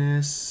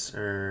blindness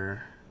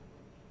or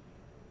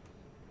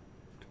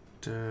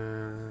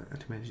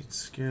anti-magic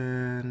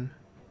skin?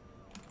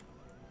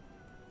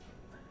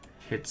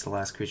 Hits the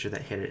last creature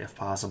that hit it if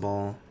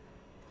possible.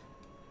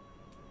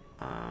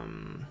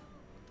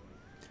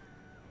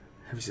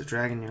 Heavy Sea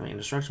Dragon, nearly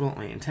indestructible.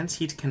 Only intense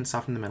heat can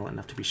soften the metal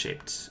enough to be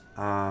shaped.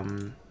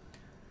 Can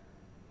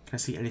I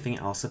see anything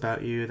else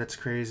about you that's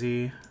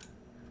crazy?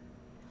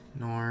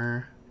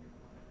 Nor.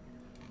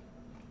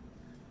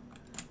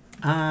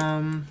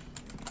 I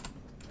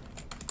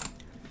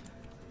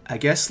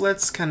guess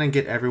let's kind of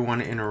get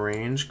everyone in a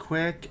range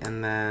quick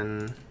and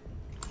then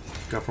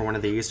go for one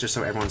of these just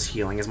so everyone's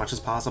healing as much as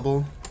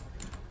possible.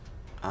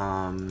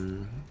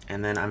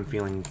 And then I'm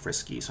feeling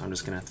frisky, so I'm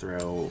just gonna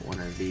throw one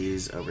of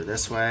these over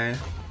this way.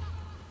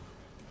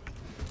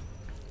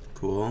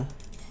 Cool.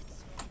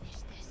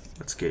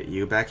 Let's get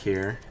you back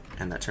here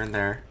and that turn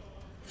there.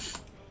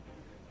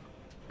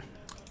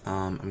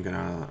 I'm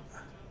gonna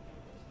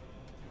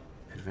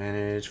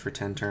Advantage for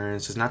 10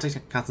 turns. Does not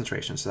take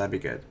concentration, so that'd be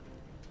good.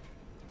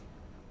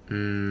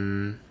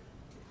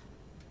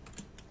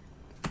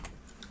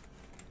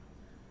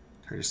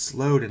 Target is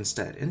slowed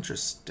instead.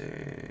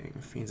 Interesting.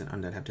 Fiends and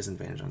undead have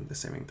disadvantage on the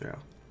saving throw.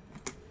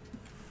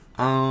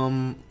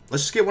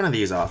 Let's just get one of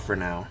these off for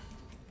now.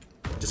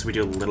 Just so we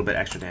do a little bit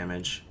extra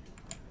damage.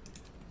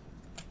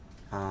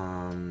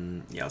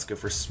 Yeah, let's go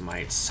for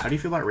smites. How do you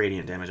feel about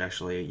radiant damage,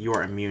 actually? You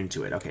are immune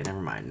to it. Okay,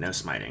 never mind. No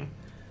smiting.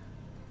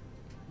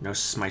 No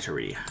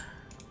smitery.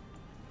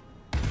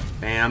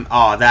 Bam.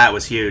 Oh, that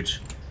was huge.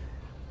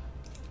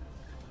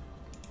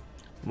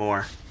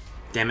 More.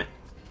 Damn it.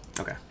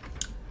 Okay.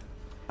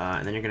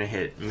 And then you're gonna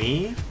hit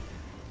me.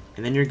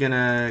 And then you're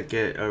gonna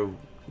get a...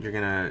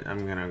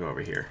 I'm gonna go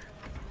over here.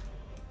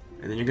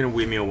 And then you're gonna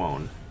weave me a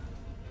wound.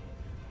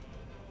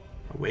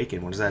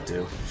 Awaken, what does that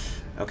do?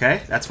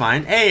 Okay, that's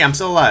fine. Hey, I'm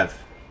still alive.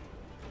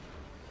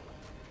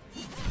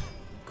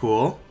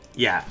 Cool.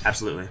 Yeah,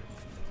 absolutely.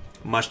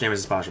 Much damage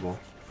as possible.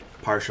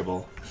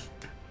 Partiable.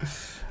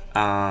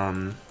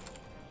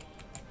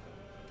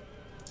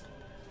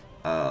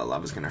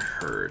 Lava's gonna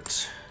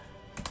hurt.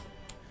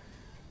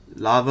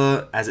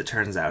 Lava, as it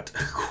turns out,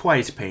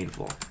 quite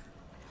painful.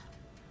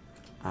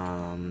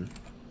 Yeah,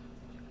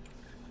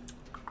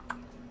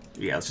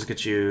 let's just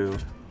get you...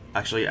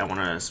 Actually, I want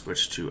to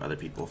switch to other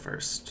people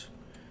first.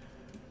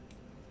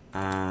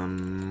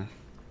 Are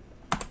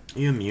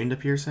you immune to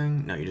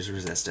piercing? No, you just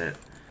resist it.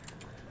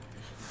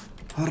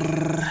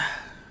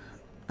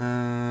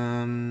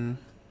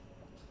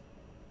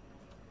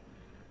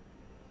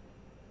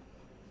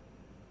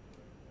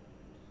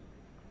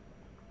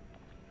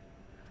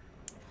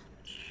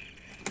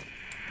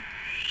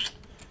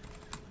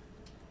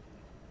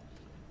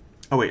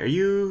 Oh wait, are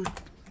you...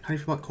 How do you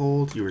feel about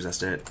cold? You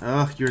resist it.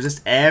 Ugh, you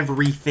resist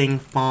everything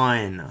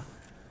fun.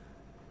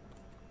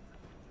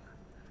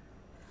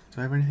 Do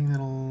I have anything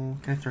that'll...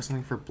 Can I throw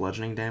something for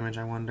bludgeoning damage,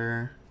 I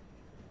wonder?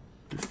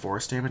 Do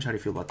force damage? How do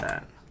you feel about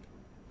that?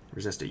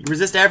 Resist it. You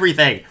resist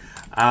everything!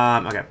 Okay.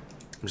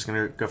 I'm just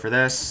gonna go for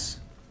this.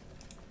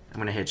 I'm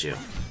gonna hit you.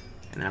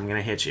 And then I'm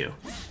gonna hit you.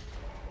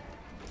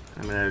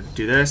 I'm gonna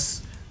do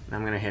this. And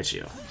I'm gonna hit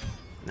you.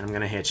 And I'm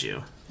gonna hit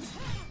you.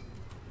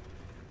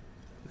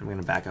 I'm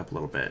gonna back up a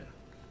little bit.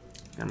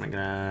 I'm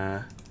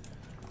gonna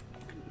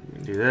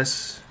do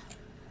this.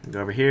 Go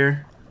over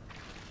here.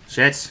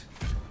 Shit.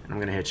 And I'm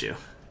gonna hit you.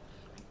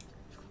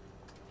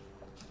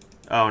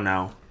 Oh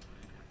no.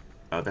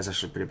 Oh, that's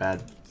actually pretty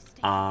bad.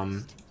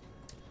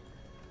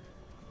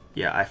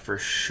 Yeah, I for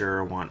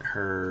sure want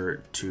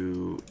her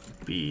to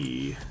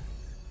be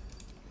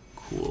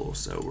cool.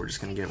 So we're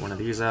just gonna get one of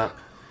these up.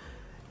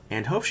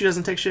 And hope she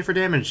doesn't take shit for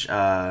damage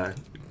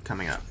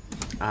coming up.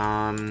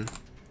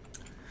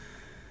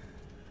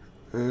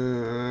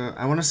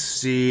 I want to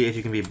see if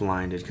you can be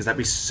blinded, because that'd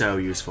be so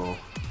useful.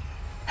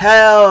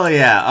 Hell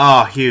yeah!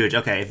 Oh, huge.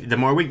 Okay, the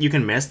more you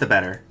can miss, the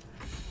better.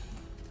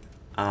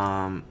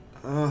 I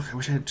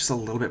wish I had just a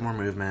little bit more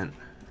movement.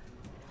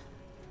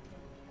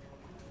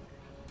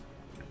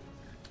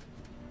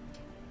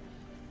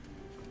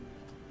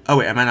 Oh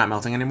wait, am I not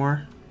melting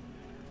anymore?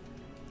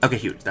 Okay,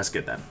 huge. That's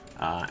good then.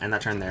 And that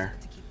turn there.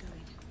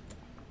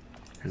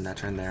 And that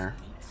turn there.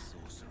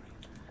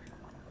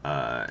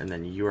 And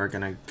then you are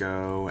gonna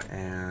go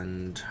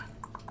and...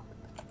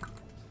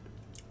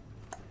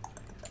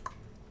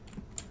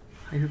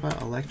 How do you feel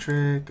about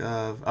electric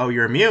of... Oh,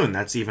 you're immune!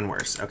 That's even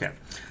worse. Okay.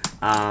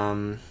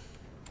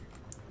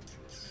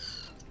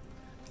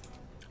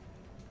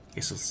 Okay,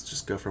 so let's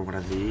just go for one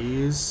of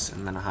these,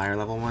 and then a higher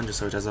level one, just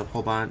so it does a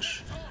whole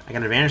bunch. I got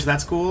an advantage, so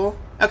that's cool.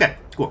 Okay,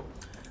 cool.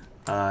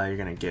 You're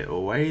gonna get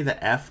away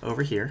the F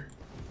over here.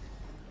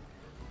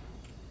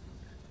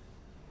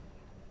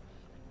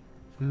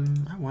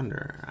 I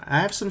wonder. I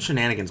have some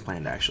shenanigans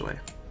planned, actually.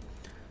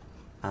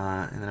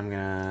 And then I'm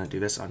gonna do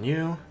this on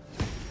you.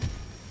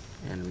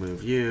 And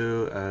move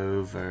you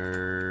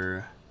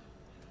over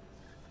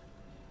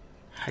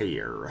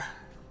here.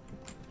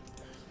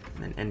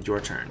 And then end your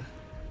turn.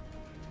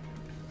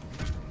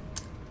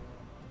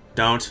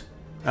 Don't.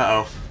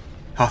 Uh-oh.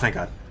 Oh, thank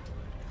God.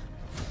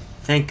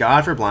 Thank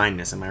God for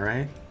blindness, am I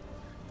right?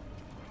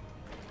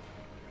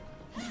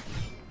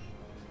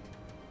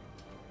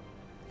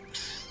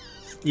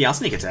 Yeah, I'll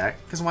sneak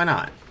attack, because why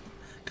not?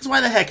 Because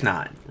why the heck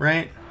not,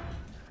 right?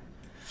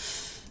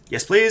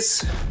 Yes,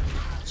 please.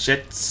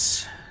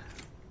 Shit.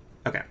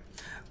 Okay.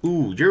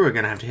 Ooh, you're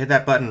gonna have to hit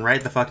that button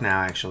right the fuck now,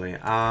 actually.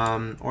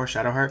 Or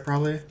Shadowheart,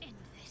 probably?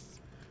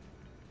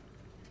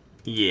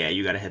 Yeah,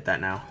 you gotta hit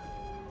that now.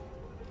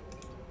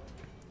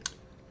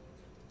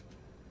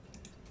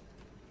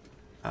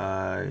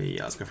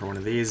 Yeah, let's go for one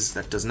of these.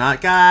 That does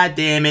not... God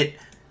damn it!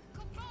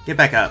 Get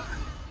back up.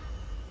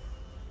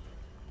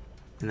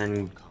 And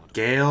then...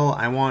 Gale,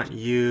 I want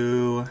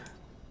you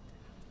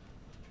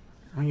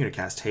to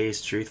cast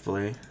Haste,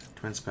 truthfully.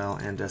 Twin Spell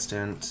and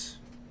Distant.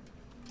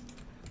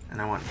 And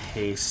I want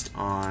Haste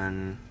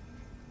on...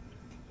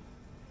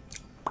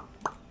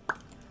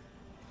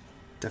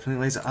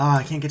 Definitely Lazel. Oh,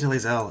 I can't get to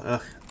Lazel.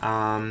 Ugh.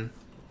 Can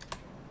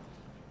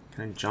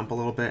I jump a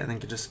little bit and then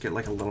just get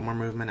like a little more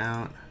movement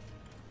out?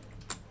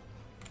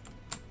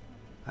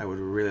 I would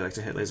really like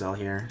to hit Lae'zel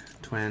here.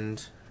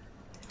 Twinned.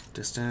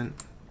 Distant.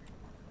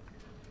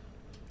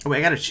 Oh wait,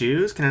 I gotta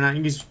choose? Can I not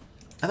use...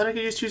 I thought I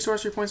could use 2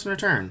 sorcery points in a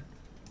turn.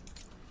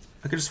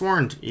 I could have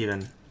sworn,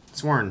 even.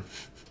 Sworn.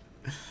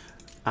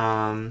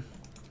 Ugh.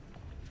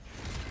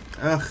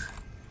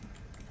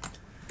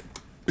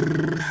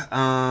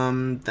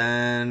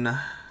 Then...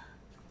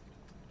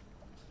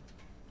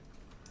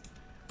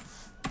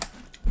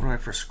 What do I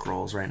have for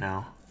scrolls right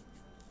now?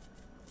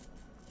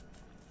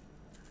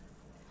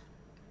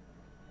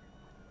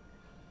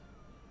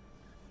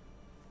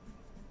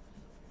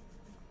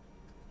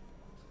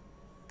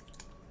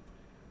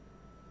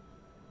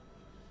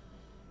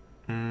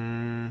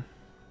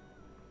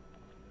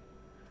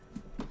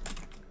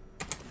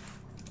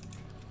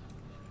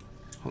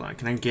 Hold on,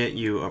 can I get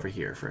you over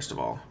here, first of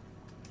all?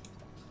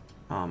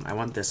 I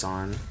want this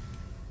on.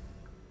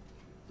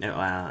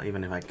 No,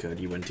 even if I could,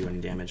 you wouldn't do any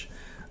damage.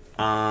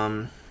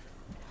 I'm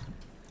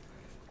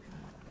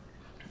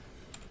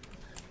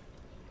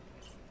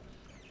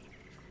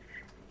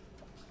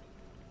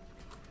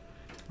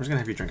just gonna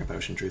have you drink a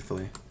potion,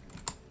 truthfully.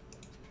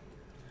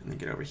 And then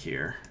get over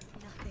here.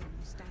 Nothing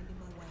will stand in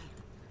my way.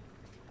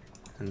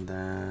 And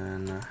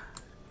then... The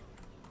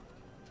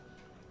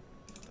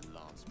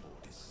lance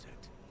board is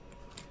set.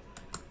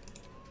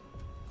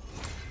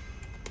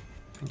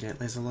 Get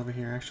Lae'zel over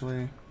here,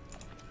 actually.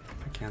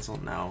 I cancel?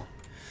 No.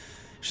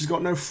 She's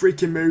got no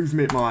freaking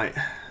movement, mate. Come on.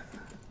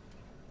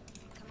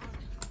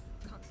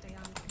 Can't stay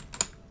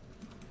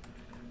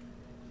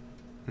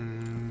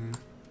on.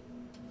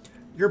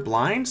 You're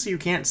blind, so you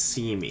can't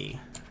see me.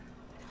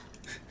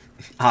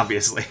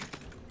 Obviously.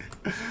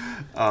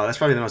 Oh, that's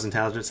probably the most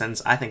intelligent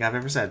sentence I think I've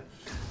ever said.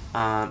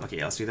 Okay,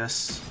 yeah, let's do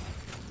this.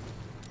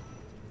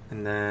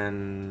 And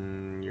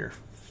then... you're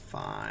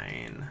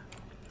fine.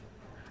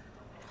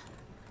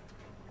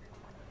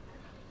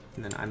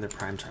 And then I'm the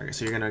prime target.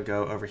 So you're gonna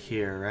go over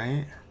here,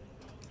 right?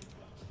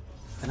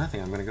 And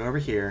nothing, I'm gonna go over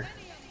here.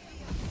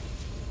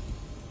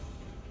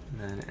 And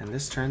then end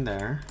this turn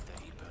there.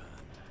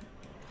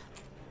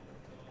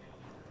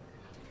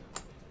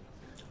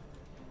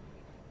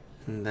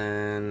 And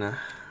then...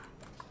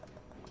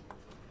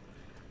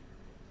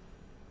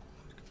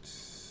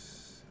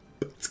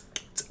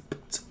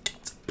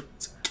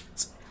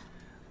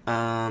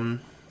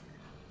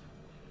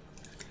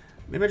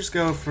 maybe I just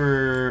go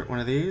for one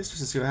of these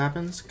just to see what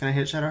happens. Can I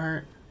hit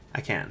Shadowheart?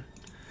 I can.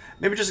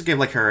 Maybe just to give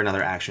like her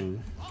another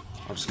action.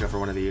 I'll just go for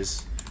one of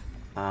these.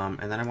 And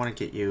then I want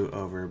to get you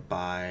over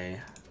by...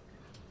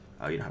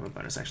 Oh, you don't have a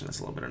bonus action. That's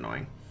a little bit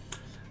annoying.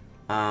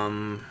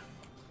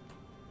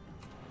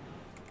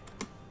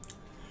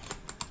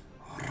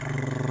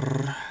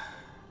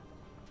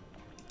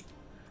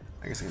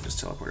 I guess I can just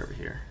teleport over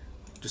here.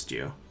 Just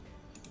you.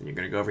 And you're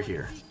gonna go over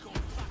here.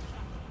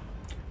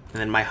 And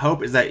then my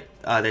hope is that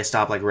they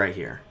stop like right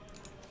here.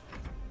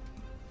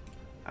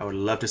 I would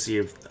love to see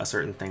if a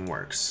certain thing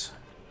works.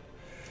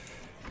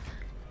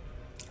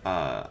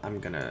 I'm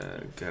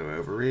gonna go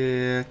over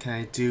here. Can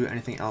I do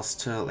anything else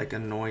to like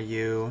annoy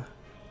you?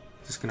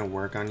 Is this gonna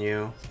work on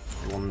you?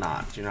 It will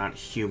not. You're not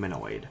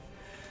humanoid.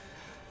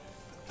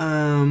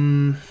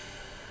 I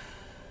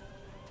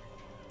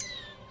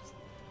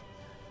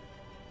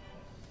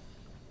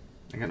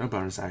got no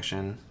bonus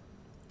action.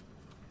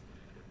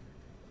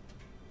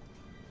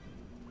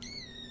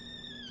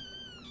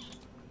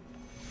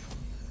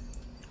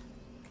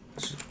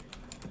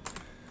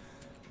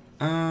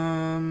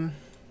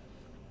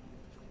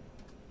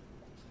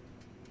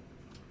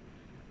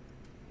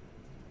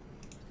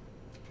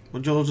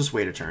 Well, Joel, just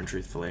wait a turn,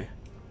 truthfully.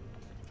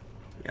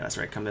 Yeah, that's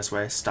right. Come this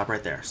way. Stop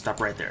right there. Stop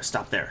right there.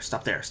 Stop there.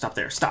 Stop there. Stop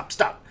there. Stop.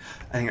 Stop.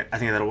 I think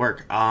that'll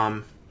work.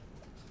 I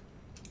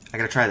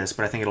gotta try this,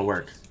 but I think it'll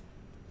work.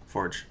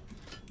 Forge.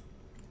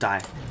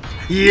 Die.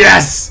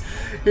 Yes!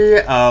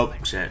 Yeah. Oh,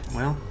 shit.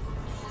 Well.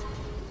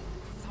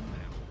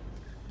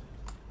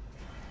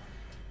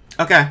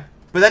 Okay.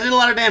 But that did a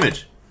lot of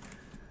damage.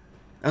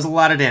 That was a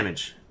lot of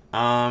damage.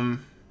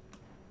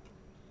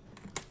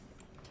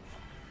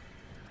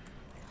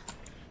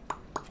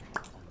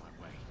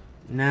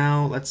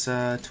 Now, let's,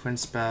 twin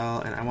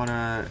spell, and I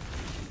wanna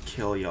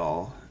kill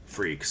y'all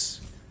freaks.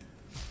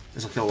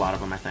 This'll kill a lot of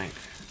them, I think.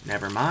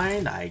 Never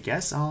mind, I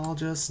guess I'll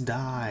just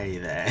die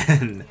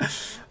then.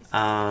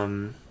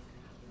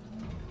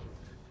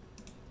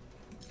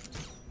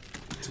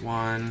 It's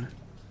one.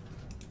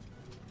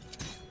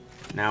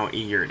 Now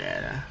you're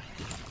dead. I'm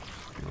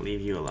gonna leave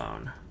you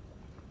alone.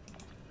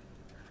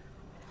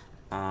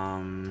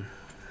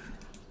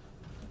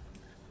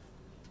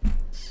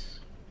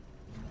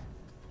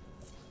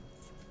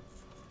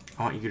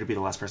 I want you to be the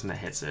last person that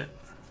hits it.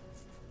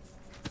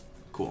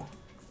 Cool.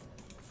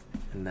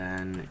 And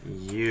then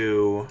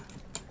you,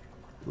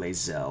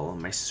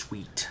 Lae'zel, my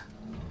sweet,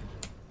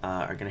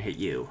 are gonna hit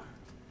you.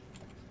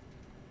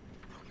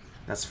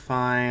 That's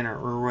fine,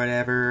 or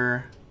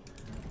whatever.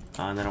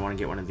 And then I want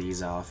to get one of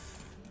these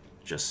off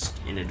just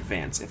in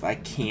advance if I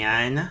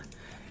can.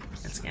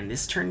 Let's end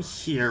this turn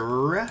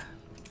here.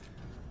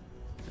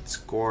 Let's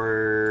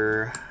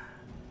score.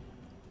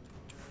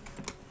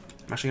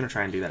 I'm actually gonna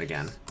try and do that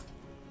again.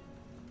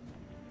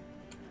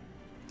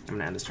 I'm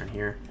gonna end this turn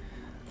here.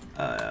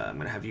 I'm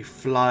gonna have you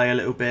fly a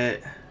little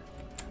bit.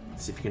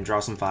 See if you can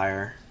draw some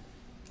fire.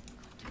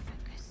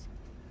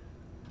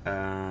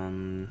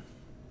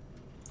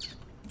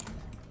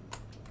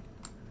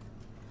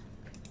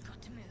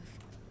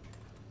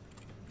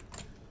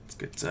 Let's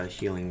get a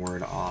healing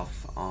word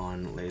off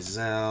on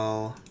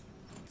Lae'zel.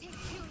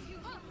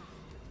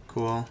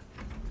 Cool.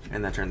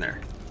 And that turn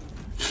there.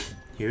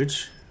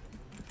 Huge.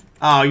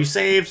 Oh, you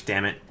saved?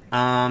 Damn it.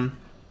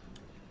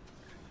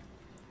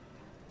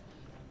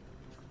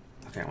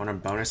 Okay, I want a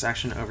bonus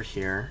action over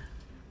here.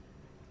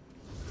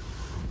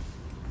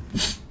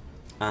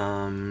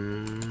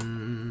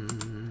 I'm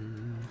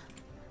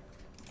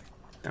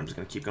just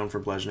gonna keep going for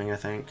bludgeoning, I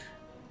think.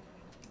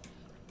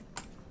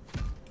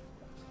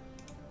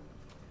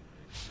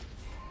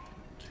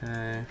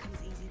 Okay. Comes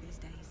easy these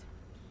days.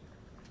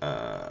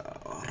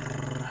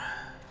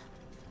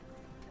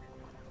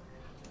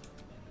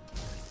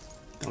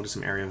 That'll do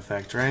some area of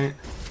effect, right?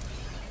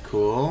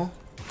 Cool.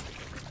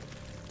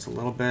 It's a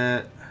little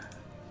bit.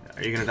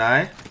 Are you gonna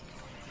die?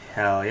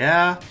 Hell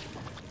yeah.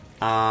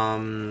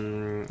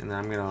 And then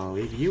I'm gonna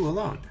leave you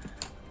alone.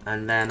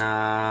 And then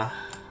I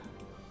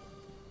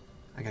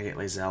gotta get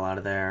Lae'zel out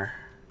of there.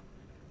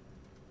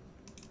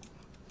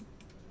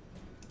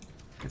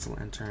 Cancel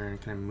enter.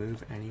 Can I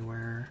move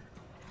anywhere?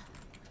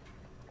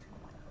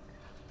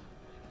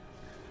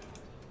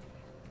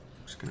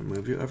 I'm just gonna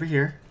move you over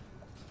here,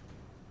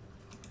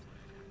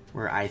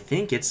 where I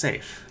think it's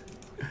safe.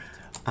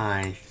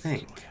 I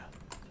think.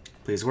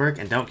 Please work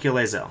and don't kill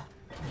Lae'zel.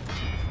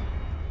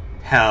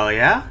 Hell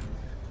yeah.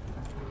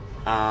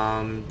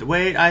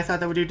 Wait, I thought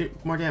that would do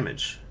more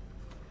damage.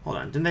 Hold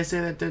on, didn't they say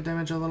that did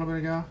damage a little bit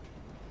ago?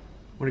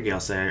 What did Gale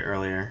say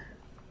earlier?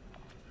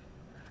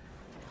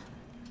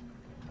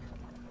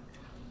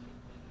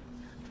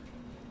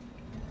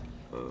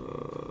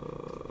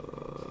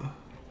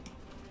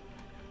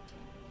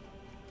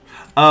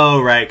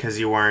 Oh, right, because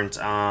you weren't,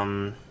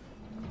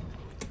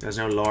 there's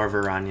no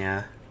larva on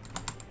ya.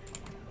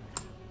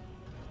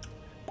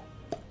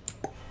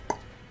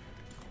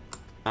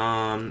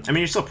 I mean,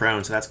 you're still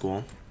prone, so that's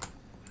cool.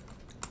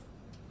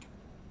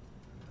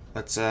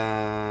 Let's, oh,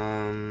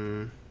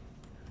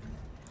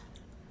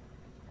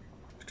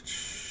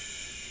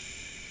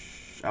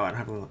 I don't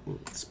have a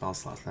spell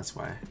slot, that's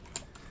why.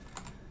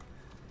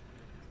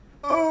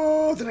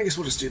 Oh, then I guess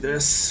we'll just do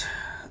this.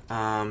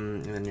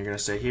 And then you're gonna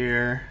stay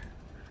here.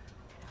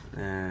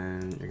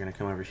 And you're gonna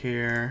come over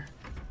here.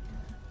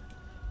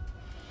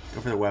 Go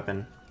for the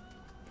weapon.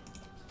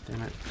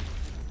 Damn it.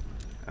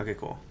 Okay,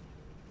 cool.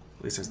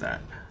 At least there's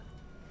that.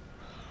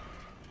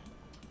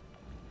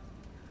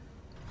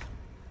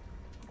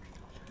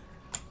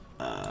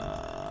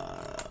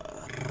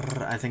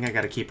 I think I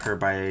gotta keep her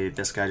by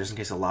this guy just in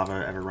case the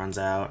lava ever runs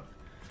out.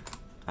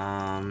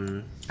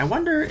 I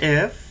wonder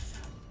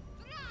if...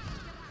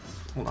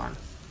 Hold on.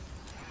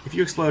 If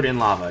you explode in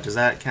lava, does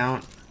that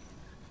count?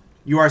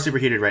 You are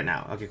superheated right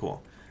now. Okay,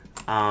 cool.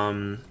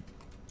 And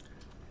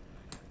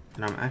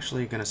I'm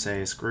actually gonna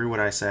say screw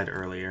what I said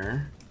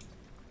earlier.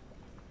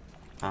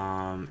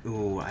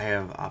 Ooh, I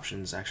have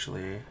options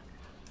actually.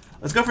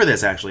 Let's go for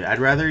this actually. I'd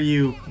rather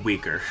you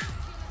weaker.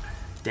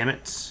 Damn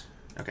it.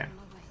 Okay.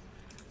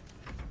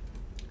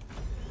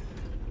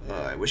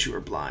 I wish you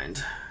were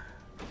blind.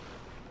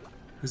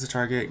 Who's the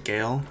target?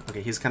 Gale?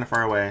 Okay, he's kind of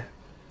far away.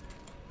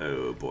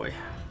 Oh boy.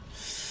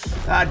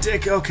 Ah,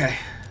 dick, okay.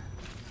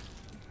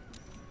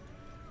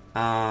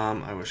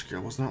 I wish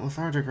Gale was not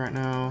lethargic right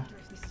now.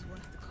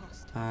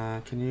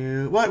 Can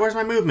you... What? Where's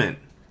my movement?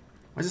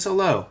 Why is it so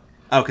low?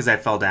 Oh, because I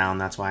fell down,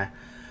 that's why.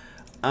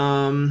 If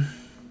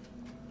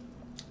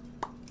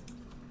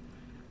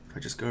I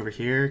just go over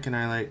here, can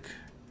I, like...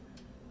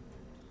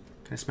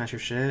 Can I smash your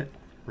shit?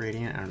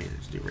 Radiant? I don't need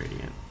it to do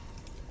Radiant.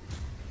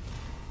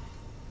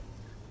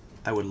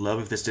 I would love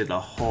if this did a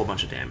whole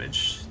bunch of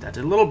damage. That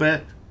did a little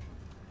bit.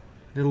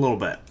 Did a little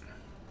bit.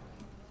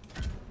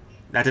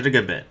 That did a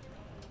good bit.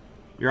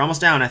 You're almost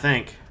down, I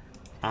think.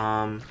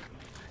 Damn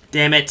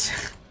it.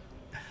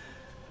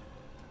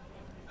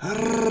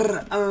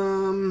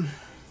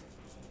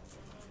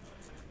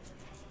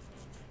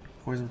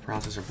 Poison,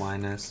 process, or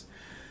blindness.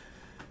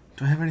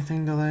 Do I have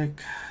anything to,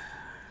 like...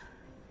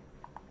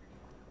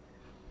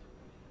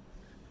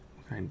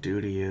 What can I do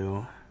to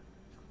you?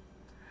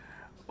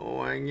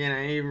 What can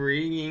I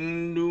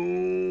freaking do?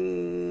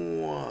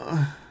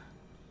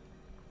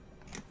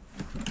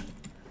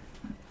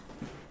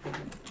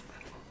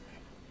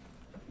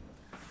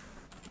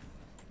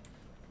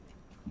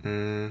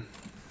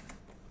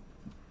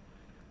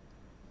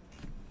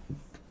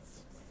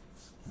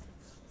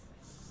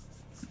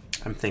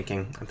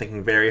 I'm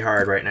thinking very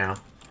hard right now.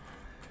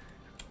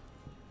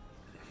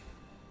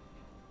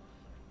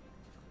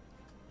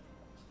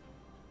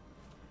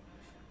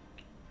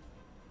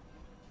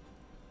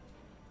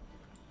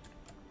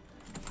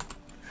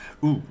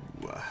 Ooh,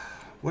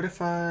 what if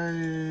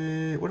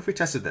we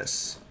tested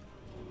this?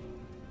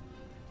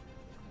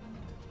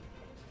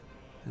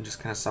 And just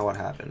kind of saw what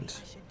happened.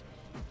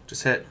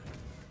 Just hit.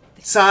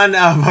 Son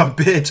of a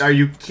bitch, are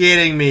you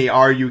kidding me?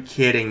 Are you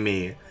kidding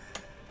me?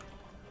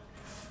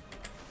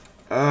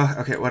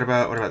 Okay, what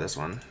about this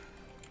one?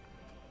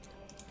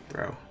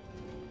 Bro.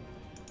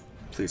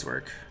 Please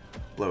work.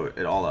 Blow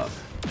it all up.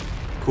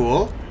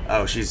 Cool.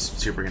 Oh, she's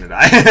super gonna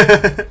die.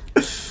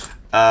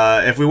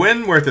 If we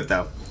win, worth it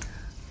though.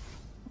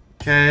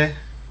 Okay.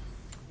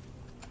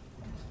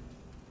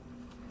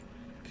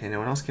 Okay, no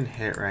one else can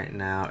hit right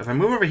now. If I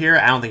move over here,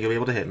 I don't think you'll be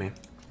able to hit me.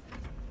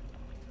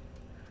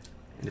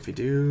 And if you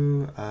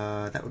do,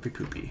 that would be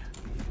poopy.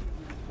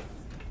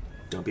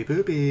 Don't be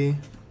poopy.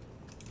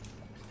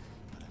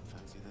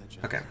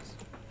 Okay.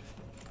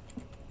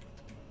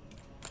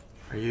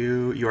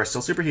 You are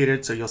still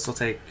superheated, so you'll still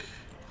take...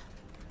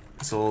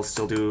 They'll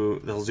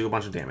do a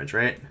bunch of damage,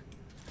 right?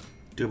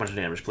 Do a bunch of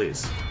damage,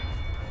 please.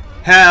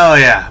 Hell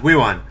yeah, we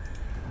won.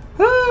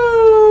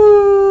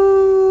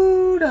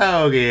 Woo!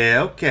 Doggy,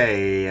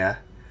 okay.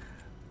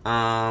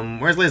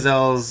 Where's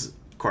Lae'zel's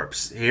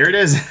corpse? Here it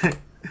is.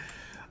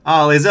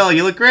 Oh, Lae'zel,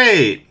 you look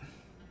great.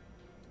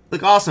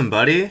 Look awesome,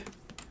 buddy.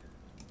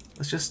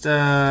 Let's just,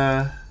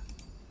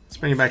 let's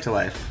bring you back to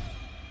life.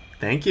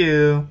 Thank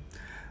you.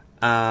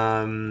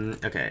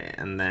 Okay,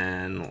 and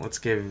then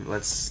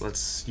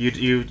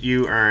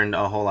you earned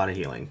a whole lot of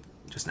healing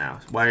just now.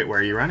 Where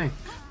are you running?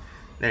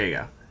 There you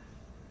go.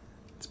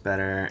 It's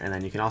better, and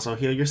then you can also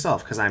heal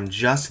yourself, because I'm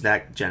just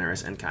that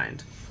generous and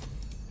kind.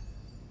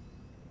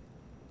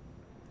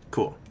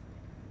 Cool.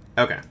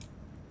 Okay.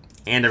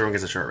 And everyone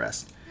gets a short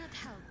rest.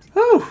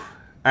 Whew!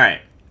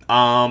 Alright.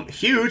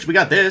 Huge. We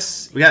got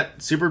this. We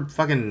got super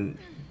fucking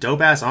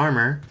dope-ass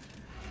armor.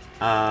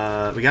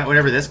 We got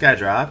whatever this guy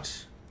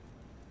dropped.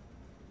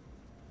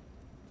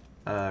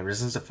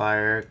 Resistance to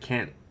fire.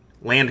 Can't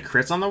land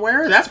crits on the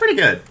wearer? That's pretty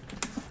good.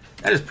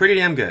 That is pretty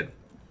damn good.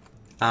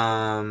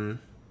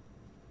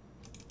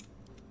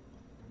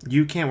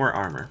 You can't wear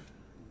armor.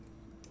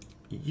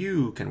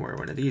 You can wear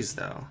one of these,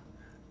 though.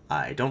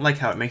 I don't like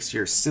how it makes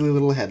your silly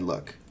little head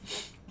look.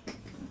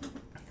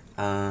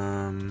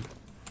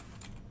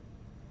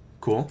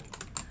 Cool.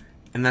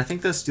 And I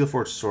think the steel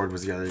forged sword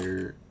was the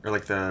other, or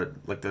like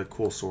the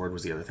cool sword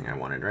was the other thing I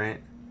wanted,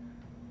 right?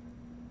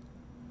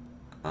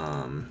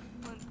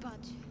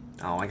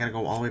 Oh, I gotta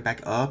go all the way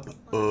back up?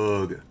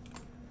 Ugh.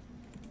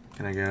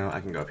 Can I go?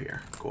 I can go up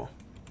here. Cool.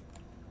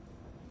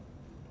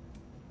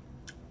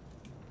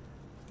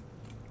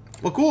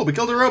 Well, cool. We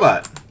killed a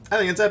robot. I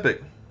think it's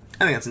epic.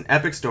 I think that's an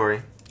epic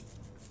story.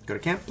 Go to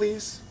camp,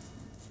 please.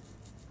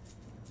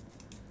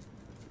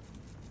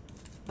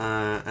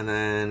 And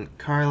then,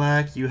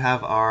 Karlak, you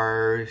have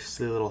our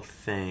silly little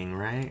thing,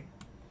 right?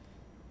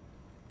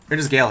 Or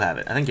does Gale have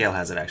it? I think Gale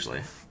has it,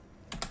 actually.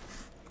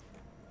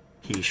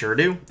 He sure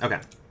do? Okay.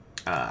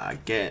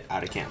 Get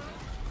out of camp.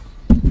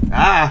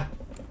 Ah!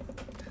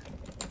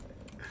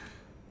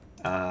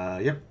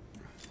 Yep.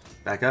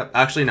 Back up.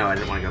 Actually, no, I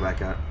didn't want to go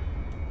back up.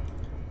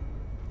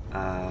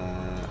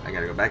 I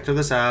gotta go back to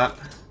the top.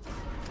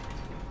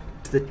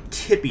 To the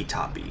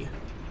tippy-toppy.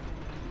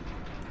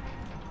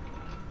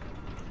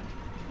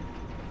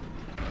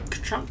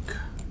 Chunk.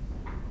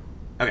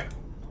 Okay.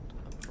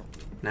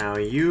 Now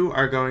you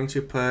are going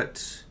to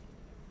put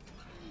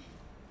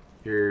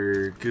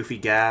your goofy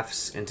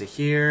gaffs into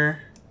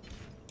here.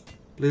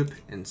 Bloop,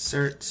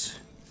 insert.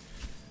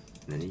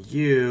 And then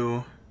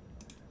you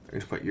are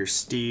going to put your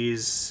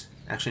stees.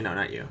 Actually, no,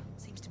 not you.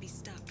 Seems to be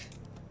stuck.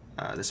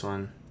 This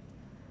one.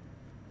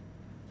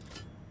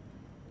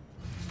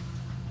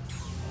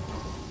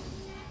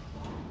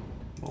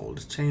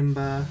 Mold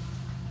chamber.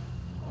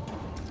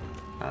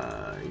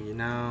 You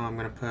know, I'm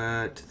gonna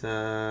put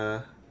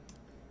the...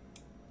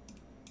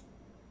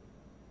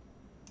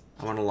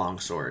 I want a long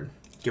sword.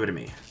 Give it to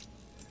me.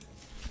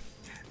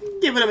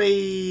 Give it to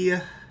me!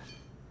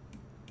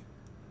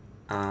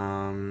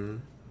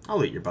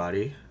 I'll eat your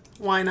body.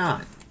 Why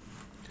not?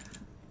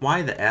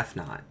 Why the F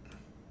not?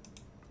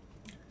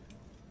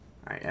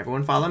 Alright,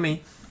 everyone follow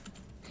me.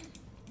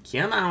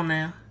 Come on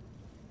now.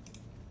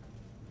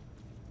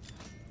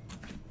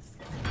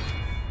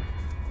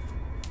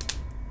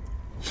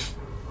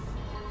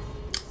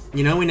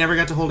 You know, we never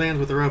got to hold hands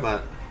with the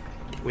robot.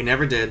 We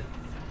never did.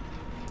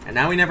 And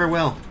now we never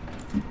will.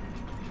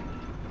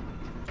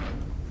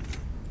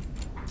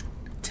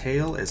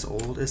 Tale as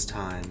old as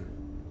time.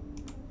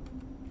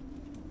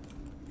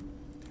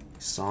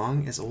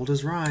 Song as old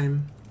as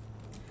rhyme.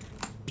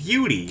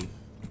 Beauty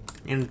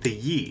and the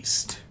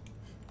yeast.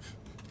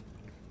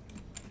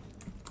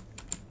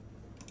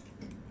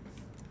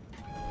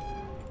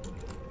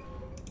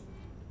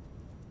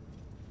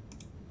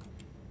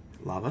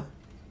 Lava?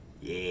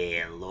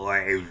 Yeah,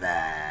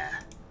 larva.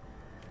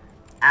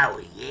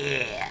 Oh,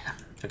 yeah.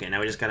 Okay, now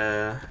we just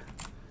gotta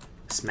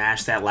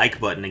smash that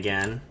like button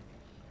again.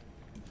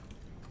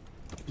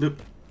 Bloop.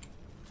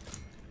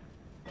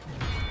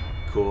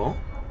 Cool.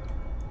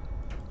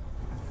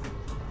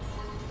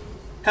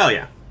 Hell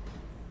yeah.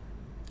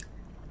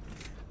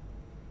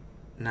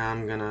 Now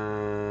I'm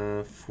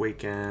gonna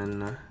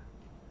freaking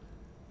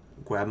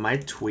grab my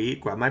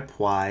tweet, grab my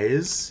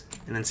prize,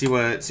 and then see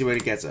what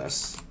it gets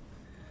us.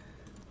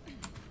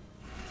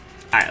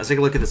 Alright, let's take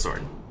a look at the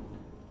sword.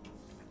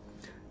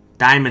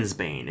 Diamond's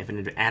Bane. If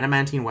an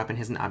adamantine weapon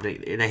hits an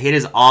object, the hit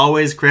is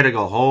always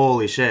critical.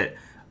 Holy shit.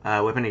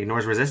 Weapon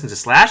ignores resistance to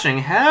slashing.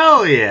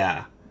 Hell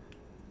yeah.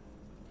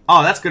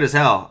 Oh, that's good as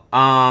hell.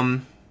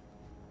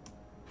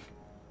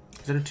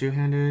 Is it a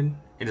two-handed?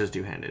 It is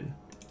two-handed.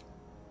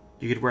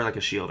 You could wear like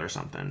a shield or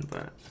something,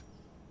 but...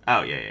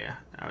 Oh, yeah.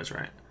 I was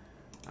right.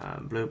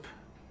 Bloop.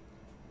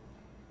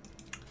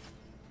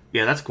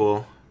 Yeah, that's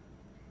cool.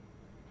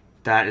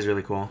 That is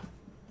really cool.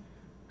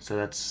 So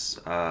that's,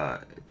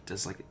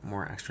 does like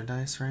more extra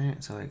dice,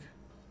 right? So like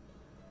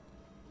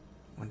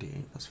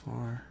 1d8 plus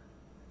 4.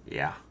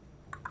 Yeah.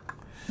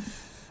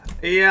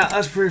 Yeah,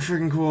 that's pretty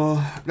freaking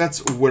cool.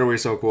 That's literally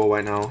so cool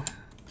right now.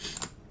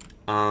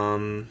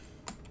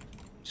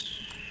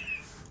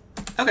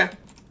 Okay.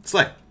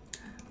 Slay.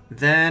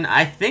 Then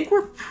I think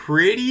we're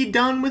pretty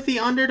done with the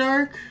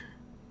Underdark?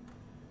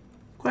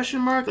 Question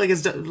mark? Like,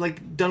 it's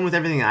like done with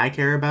everything I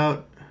care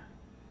about.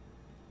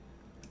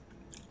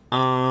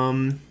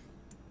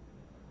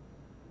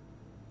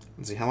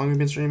 Let's see how long we've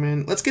been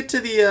streaming. Let's get to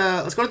the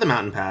let's go to the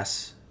mountain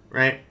pass,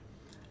 right?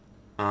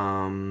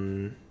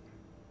 Where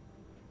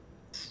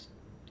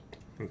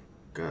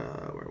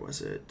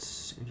was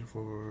it? Engine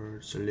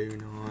forward,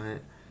 saloon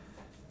hut.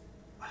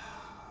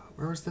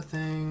 Where was the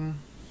thing?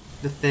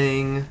 The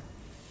thing.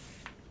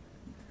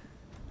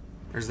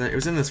 Where's that? It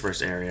was in this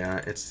first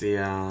area. It's the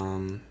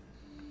Oh,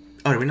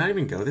 did we not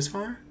even go this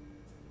far?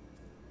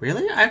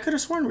 Really? I could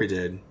have sworn we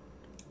did.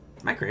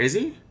 Am I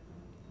crazy?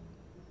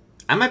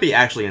 I might be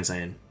actually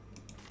insane.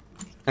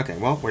 Okay,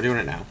 well, we're doing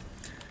it now.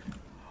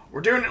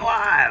 We're doing it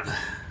live!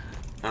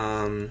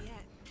 Let's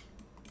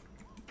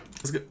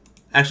go.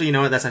 Actually, you know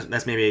what?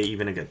 That's maybe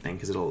even a good thing,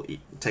 because it'll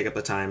take up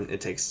the time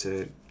it takes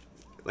to...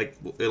 Like,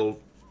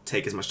 it'll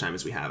take as much time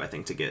as we have, I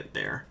think, to get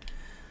there.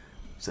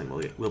 So then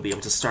we'll be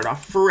able to start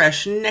off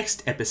fresh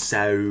next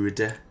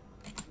episode.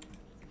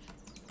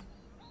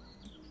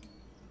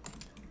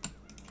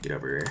 Get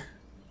over here.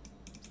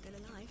 Still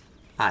alive?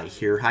 I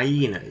hear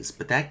hyenas,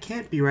 but that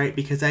can't be right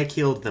because I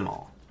killed them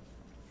all.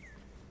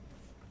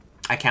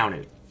 I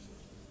counted.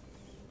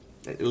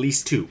 At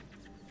least 2.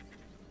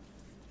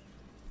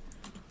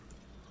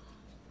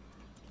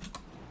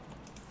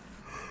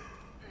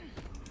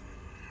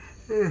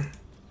 Okay,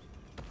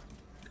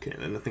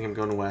 then I think I'm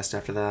going west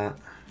after that.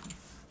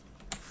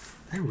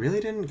 I really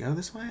didn't go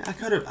this way? I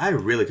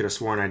really could have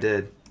sworn I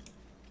did.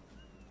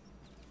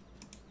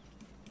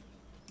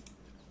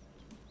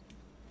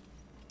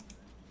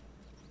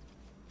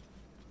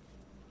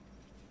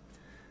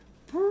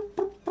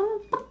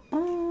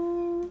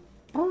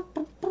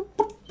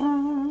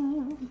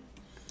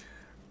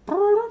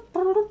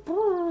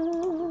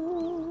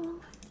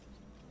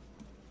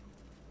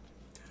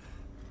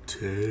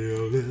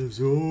 Tale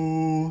as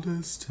old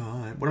as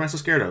time. What am I so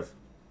scared of?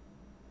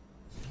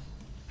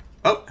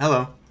 Oh,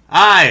 hello.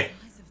 Hi!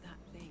 The size of that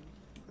thing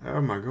Oh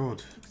my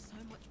god. looks so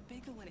much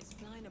bigger when it's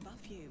flying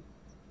above you.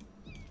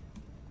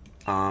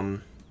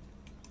 I'm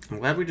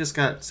glad we just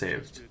got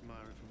saved.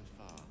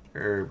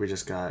 Or we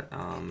just got,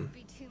 It'd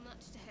be too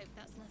much to hope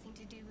that's nothing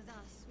to do with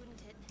us, wouldn't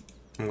it?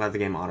 I'm glad the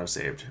game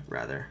auto-saved,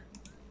 rather.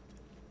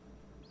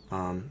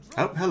 Oh,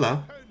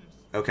 hello.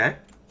 Okay.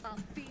 I'll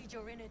feed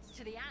your innards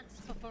to the ants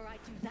before I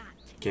do that.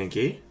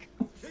 Kinky.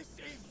 This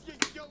is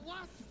your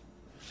last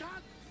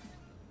chance.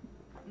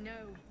 No,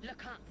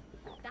 look up.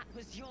 That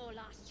was your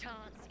last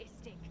chance,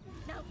 Istik.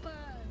 Now burn.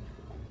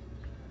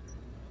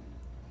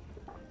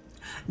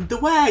 The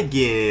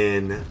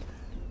wagon.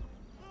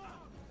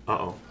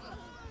 Uh-oh.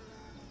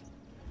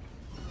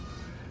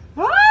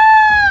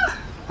 Ah!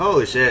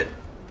 Holy shit.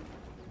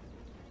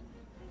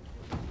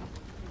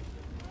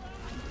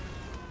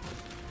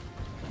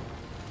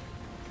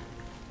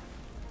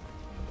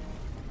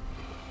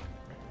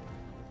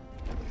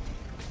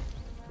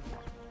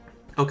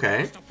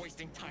 Okay. Stop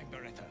wasting time,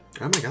 Beretta.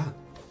 Oh my god.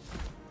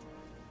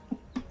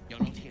 You're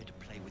not here to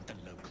play with the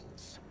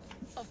locals.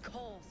 Of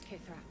course,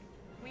 Kithrak.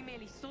 We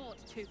merely sought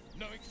to...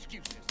 No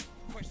excuses.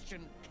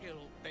 Question,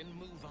 kill, then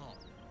move on.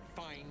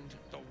 Find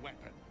the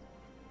weapon.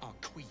 Our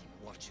queen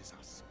watches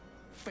us.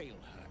 Fail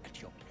her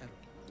at your peril.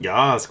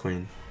 Yas,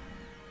 queen.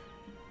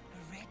 A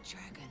red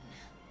dragon.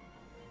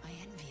 I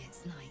envy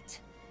its night.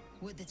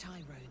 Would the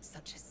tie rode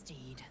such a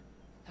steed?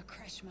 A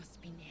crash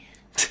must be near.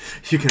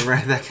 You can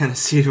ride that kind of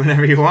steed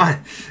whenever you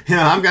want. You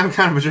know, I'm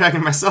kind of a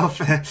dragon myself.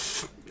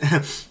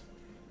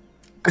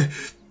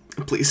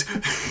 Please.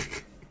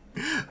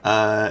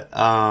 I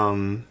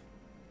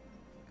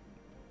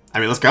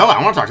mean, let's go.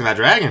 I want to talk to that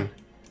dragon.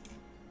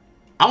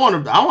 I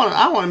want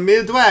to meet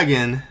a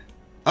dragon.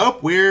 Oh,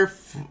 we're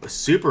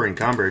super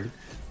encumbered.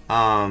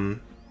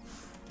 Send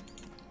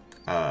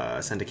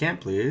to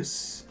camp,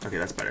 please. Okay,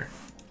 that's better.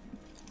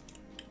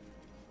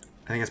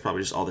 I think that's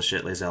probably just all the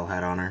shit Lae'zel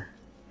had on her.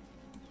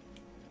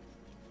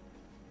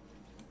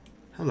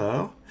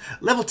 Hello.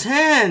 Level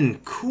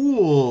 10!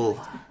 Cool!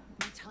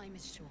 My time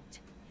is short.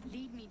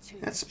 Lead me to...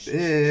 That's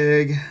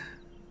big.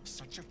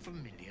 Such a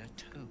familiar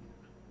tone.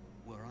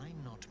 Were I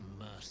not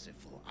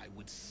merciful, I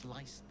would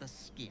slice the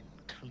skin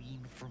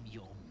clean from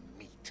your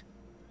meat.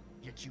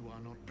 Yet you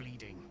are not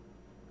bleeding.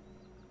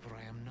 for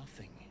I am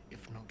nothing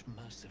if not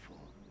merciful.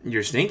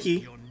 You're stinky.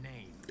 Your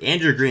name.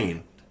 And you're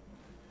green.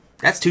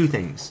 That's two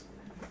things.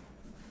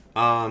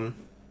 I'm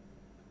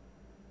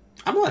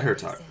gonna let her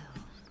talk.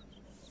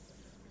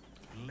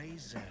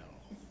 Lae'zel.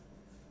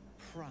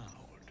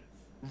 Proud.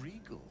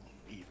 Regal,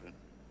 even.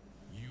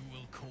 You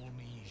will call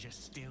me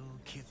JaySlashThem.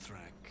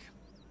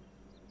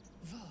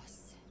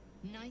 Voss,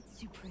 Knight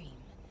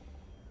Supreme.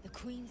 The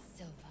Queen's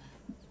silver,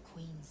 the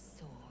Queen's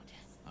sword.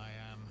 I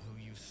am who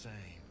you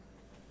say.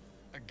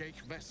 A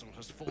Geich vessel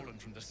has fallen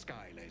from the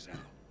sky, Lae'zel.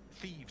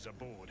 Thieves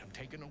aboard have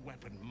taken a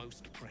weapon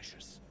most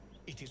precious.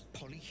 It is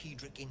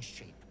polyhedric in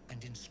shape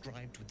and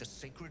inscribed with the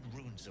sacred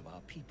runes of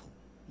our people.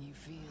 You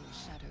feel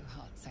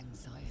Shadowheart's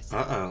anxiety.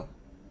 Uh-oh.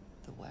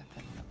 The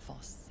weapon that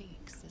Voss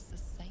seeks is the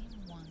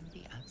same one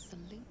the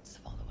Absolute's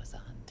followers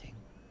are hunting.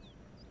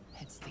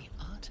 It's the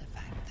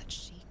artifact that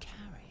she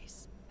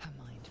carries. Her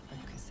mind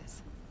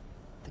focuses.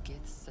 The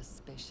Gith's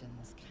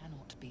suspicions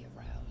cannot be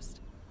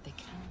aroused. They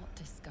cannot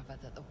discover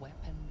that the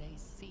weapon they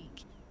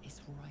seek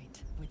is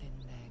right within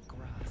their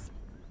grasp.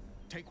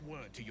 Take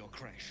word to your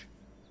creche.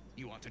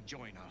 You are to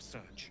join our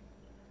search.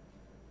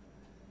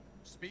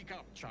 Speak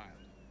up, child.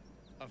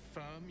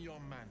 Affirm your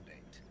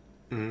mandate.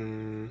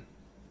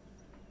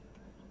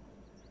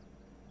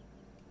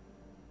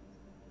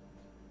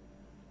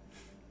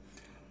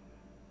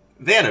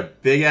 They had a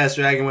big ass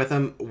dragon with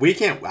them. We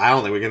can't. I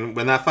don't think we can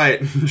win that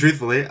fight.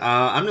 Truthfully,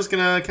 I'm just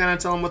gonna kind of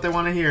tell them what they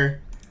want to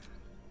hear.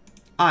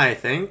 I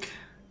think.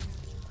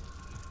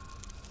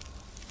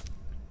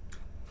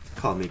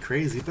 Call me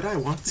crazy, but I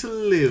want to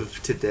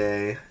live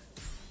today.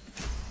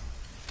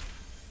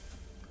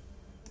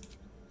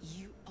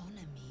 You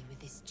honor me with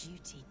this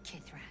duty,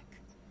 Kithrak.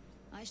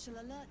 I shall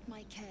alert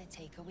my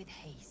caretaker with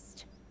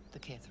haste. The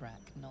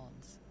Kithrak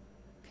nods,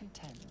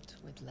 content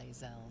with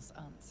Lae'zel's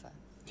answer.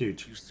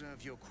 Huge. You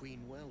serve your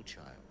queen well,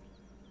 child.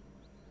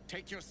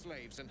 Take your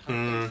slaves and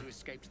hunt those who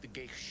escaped the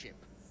Geich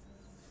ship.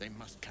 They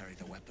must carry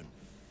the weapon.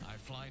 I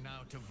fly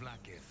now to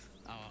Vlaakith,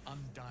 our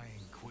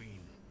undying queen.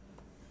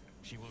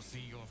 She will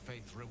see your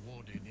faith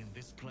rewarded in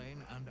this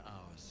plane and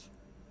ours.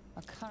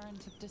 A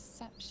current of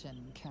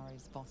deception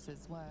carries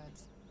Voss's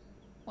words.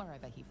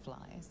 Wherever he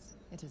flies,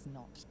 it is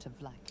not to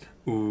Vlaakith.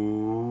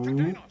 Ooh.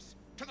 Danos,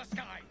 to the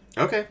sky!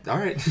 Okay,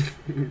 alright.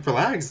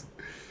 Relax.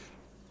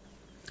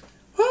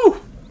 Woo!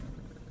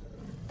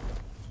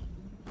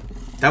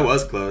 That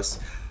was close.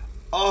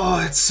 Oh,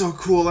 it's so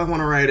cool. I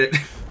want to ride it.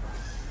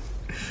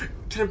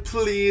 Can I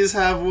please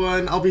have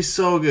one? I'll be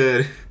so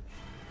good.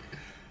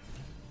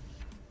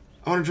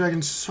 I want a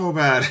dragon so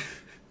bad.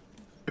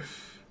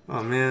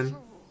 Oh, man.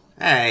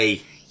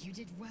 Hey. You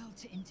did well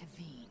to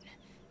intervene,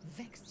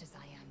 vexed as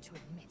I am to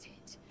admit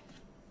it.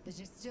 The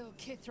Jastil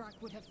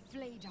Kithrak would have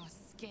flayed our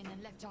skin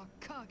and left our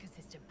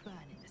carcasses to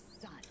burn in the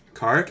sun.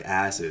 Kark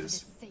asses.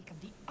 For the sake of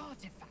the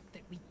artifact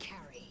that we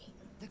carry.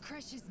 The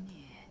crash is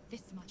near,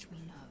 this much we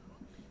know.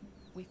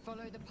 We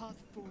follow the path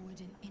forward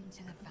and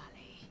into the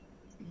valley.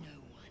 No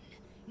one,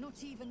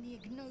 not even the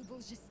ignoble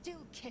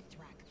Jastil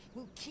Kithrak,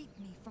 will keep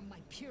me from my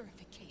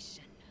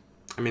purification.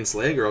 I mean,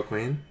 slay, girl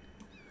queen.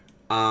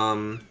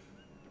 Alright,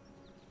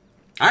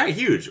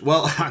 huge.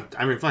 Well,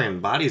 I mean,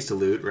 fucking bodies to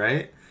loot,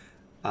 right?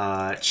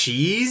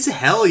 Cheese?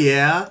 Hell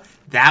yeah.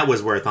 That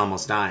was worth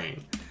almost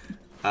dying.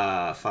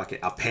 Fuck it.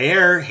 A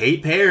pear.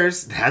 Hate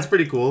pears. That's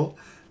pretty cool.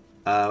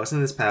 What's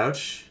in this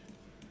pouch?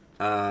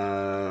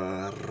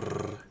 I'll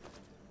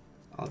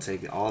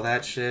take all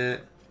that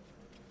shit.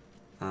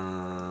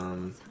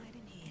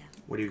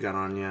 What do you got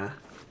on ya?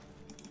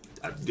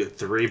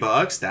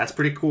 $3. That's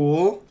pretty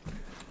cool.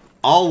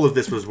 All of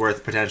this was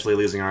worth potentially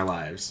losing our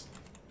lives.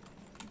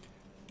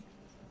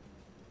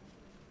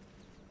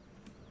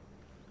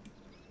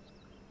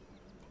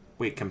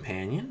 Wait,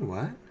 companion?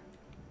 What?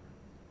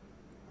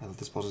 I thought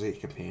this was a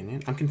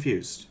companion. I'm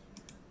confused.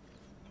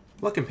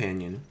 What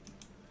companion?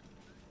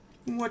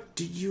 What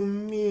do you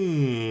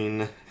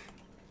mean?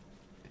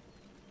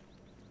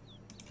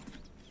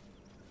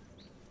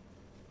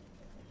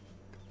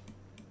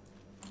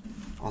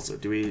 Also,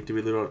 do we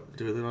loot all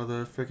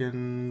the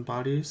freaking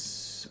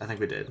bodies? I think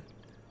we did.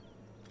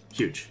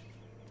 Huge.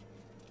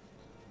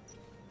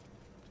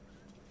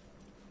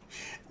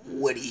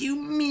 What do you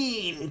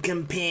mean,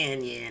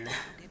 companion?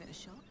 Give it a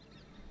shot.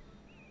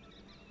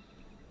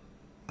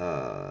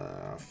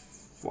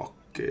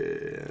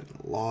 Fucking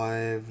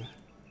live.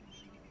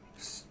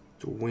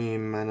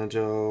 Stream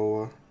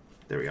manager.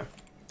 There we go.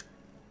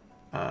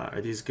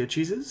 Are these good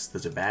cheeses?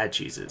 Those are bad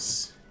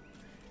cheeses.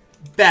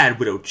 Bad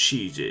widow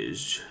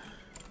cheeses.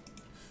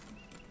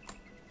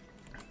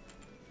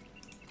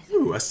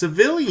 Ooh, a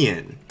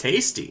civilian.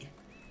 Tasty.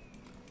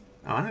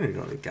 Oh, I need to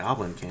go to the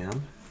goblin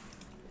camp.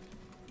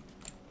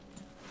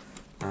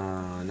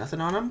 Nothing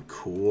on him?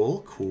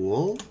 Cool,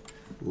 cool.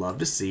 Love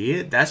to see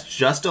it. That's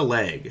just a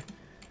leg.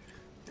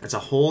 That's a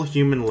whole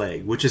human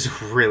leg, which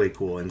is really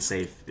cool and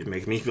safe. It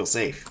makes me feel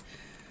safe.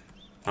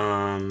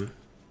 That's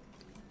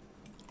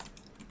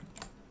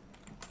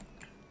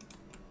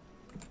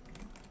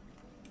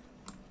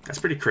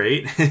pretty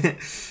crate.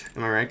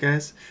 Am I right,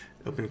 guys?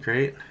 Open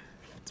crate.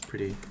 It's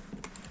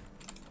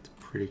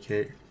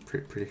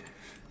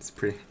It's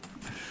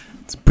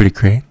pretty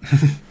great.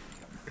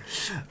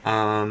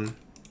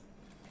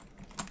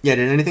 Yeah,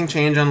 did anything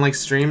change on like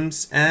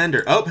streams and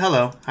or oh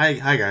hello. Hi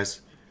guys.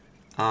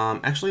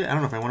 Actually I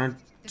don't know if I wanna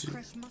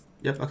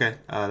Yep, okay.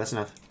 That's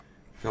enough.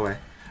 Go away.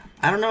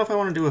 I don't know if I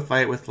want to do a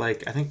fight with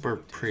like I think we're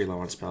pretty low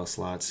on spell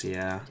slots,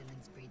 yeah.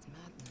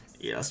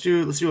 Yeah, let's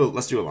do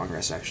a long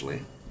rest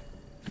actually.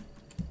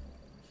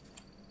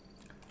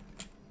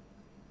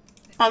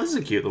 Oh, this is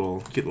a cute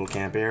little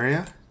camp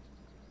area.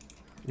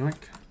 Yoink.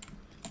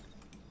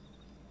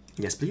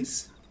 Yes,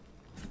 please.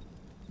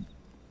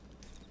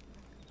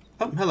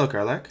 Oh, hello,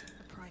 Karlak.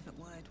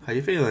 How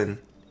you feeling?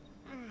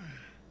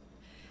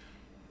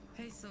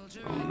 Hey,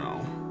 soldier. Oh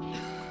no.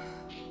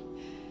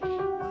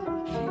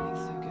 I'm feeling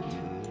so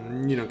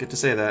good. You don't get to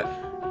say that.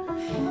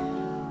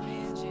 My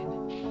engine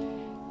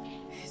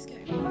is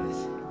getting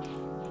worse.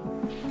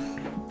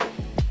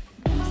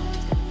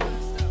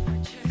 Burst out my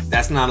chest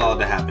That's not allowed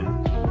to happen.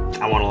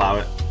 I won't allow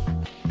it.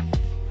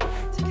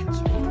 to catch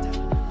up with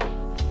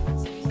Damon.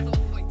 So if you thought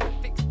of a way to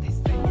fix this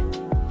thing,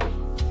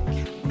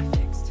 it can be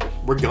fixed.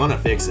 We're gonna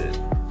fix it.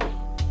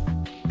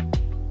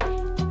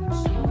 I'm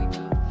sure we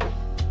will.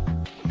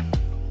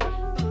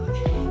 But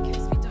in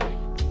case we don't,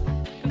 a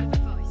bit of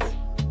advice.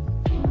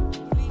 You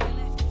leave your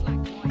left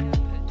flank wide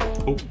open.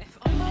 Oh. If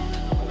I'm ever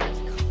not around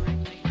to cover it,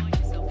 you may find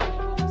yourself on the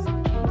wrong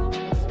side of a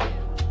goblin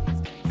spear one of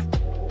these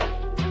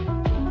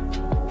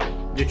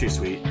days. You're too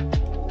sweet.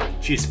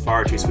 She's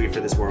far too sweet for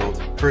this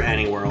world. For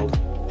any world.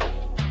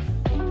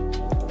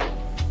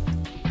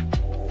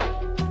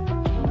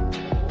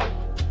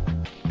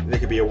 There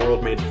could be a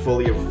world made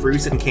fully of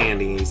fruits and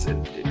candies,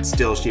 and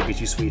still she'd be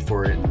too sweet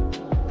for it.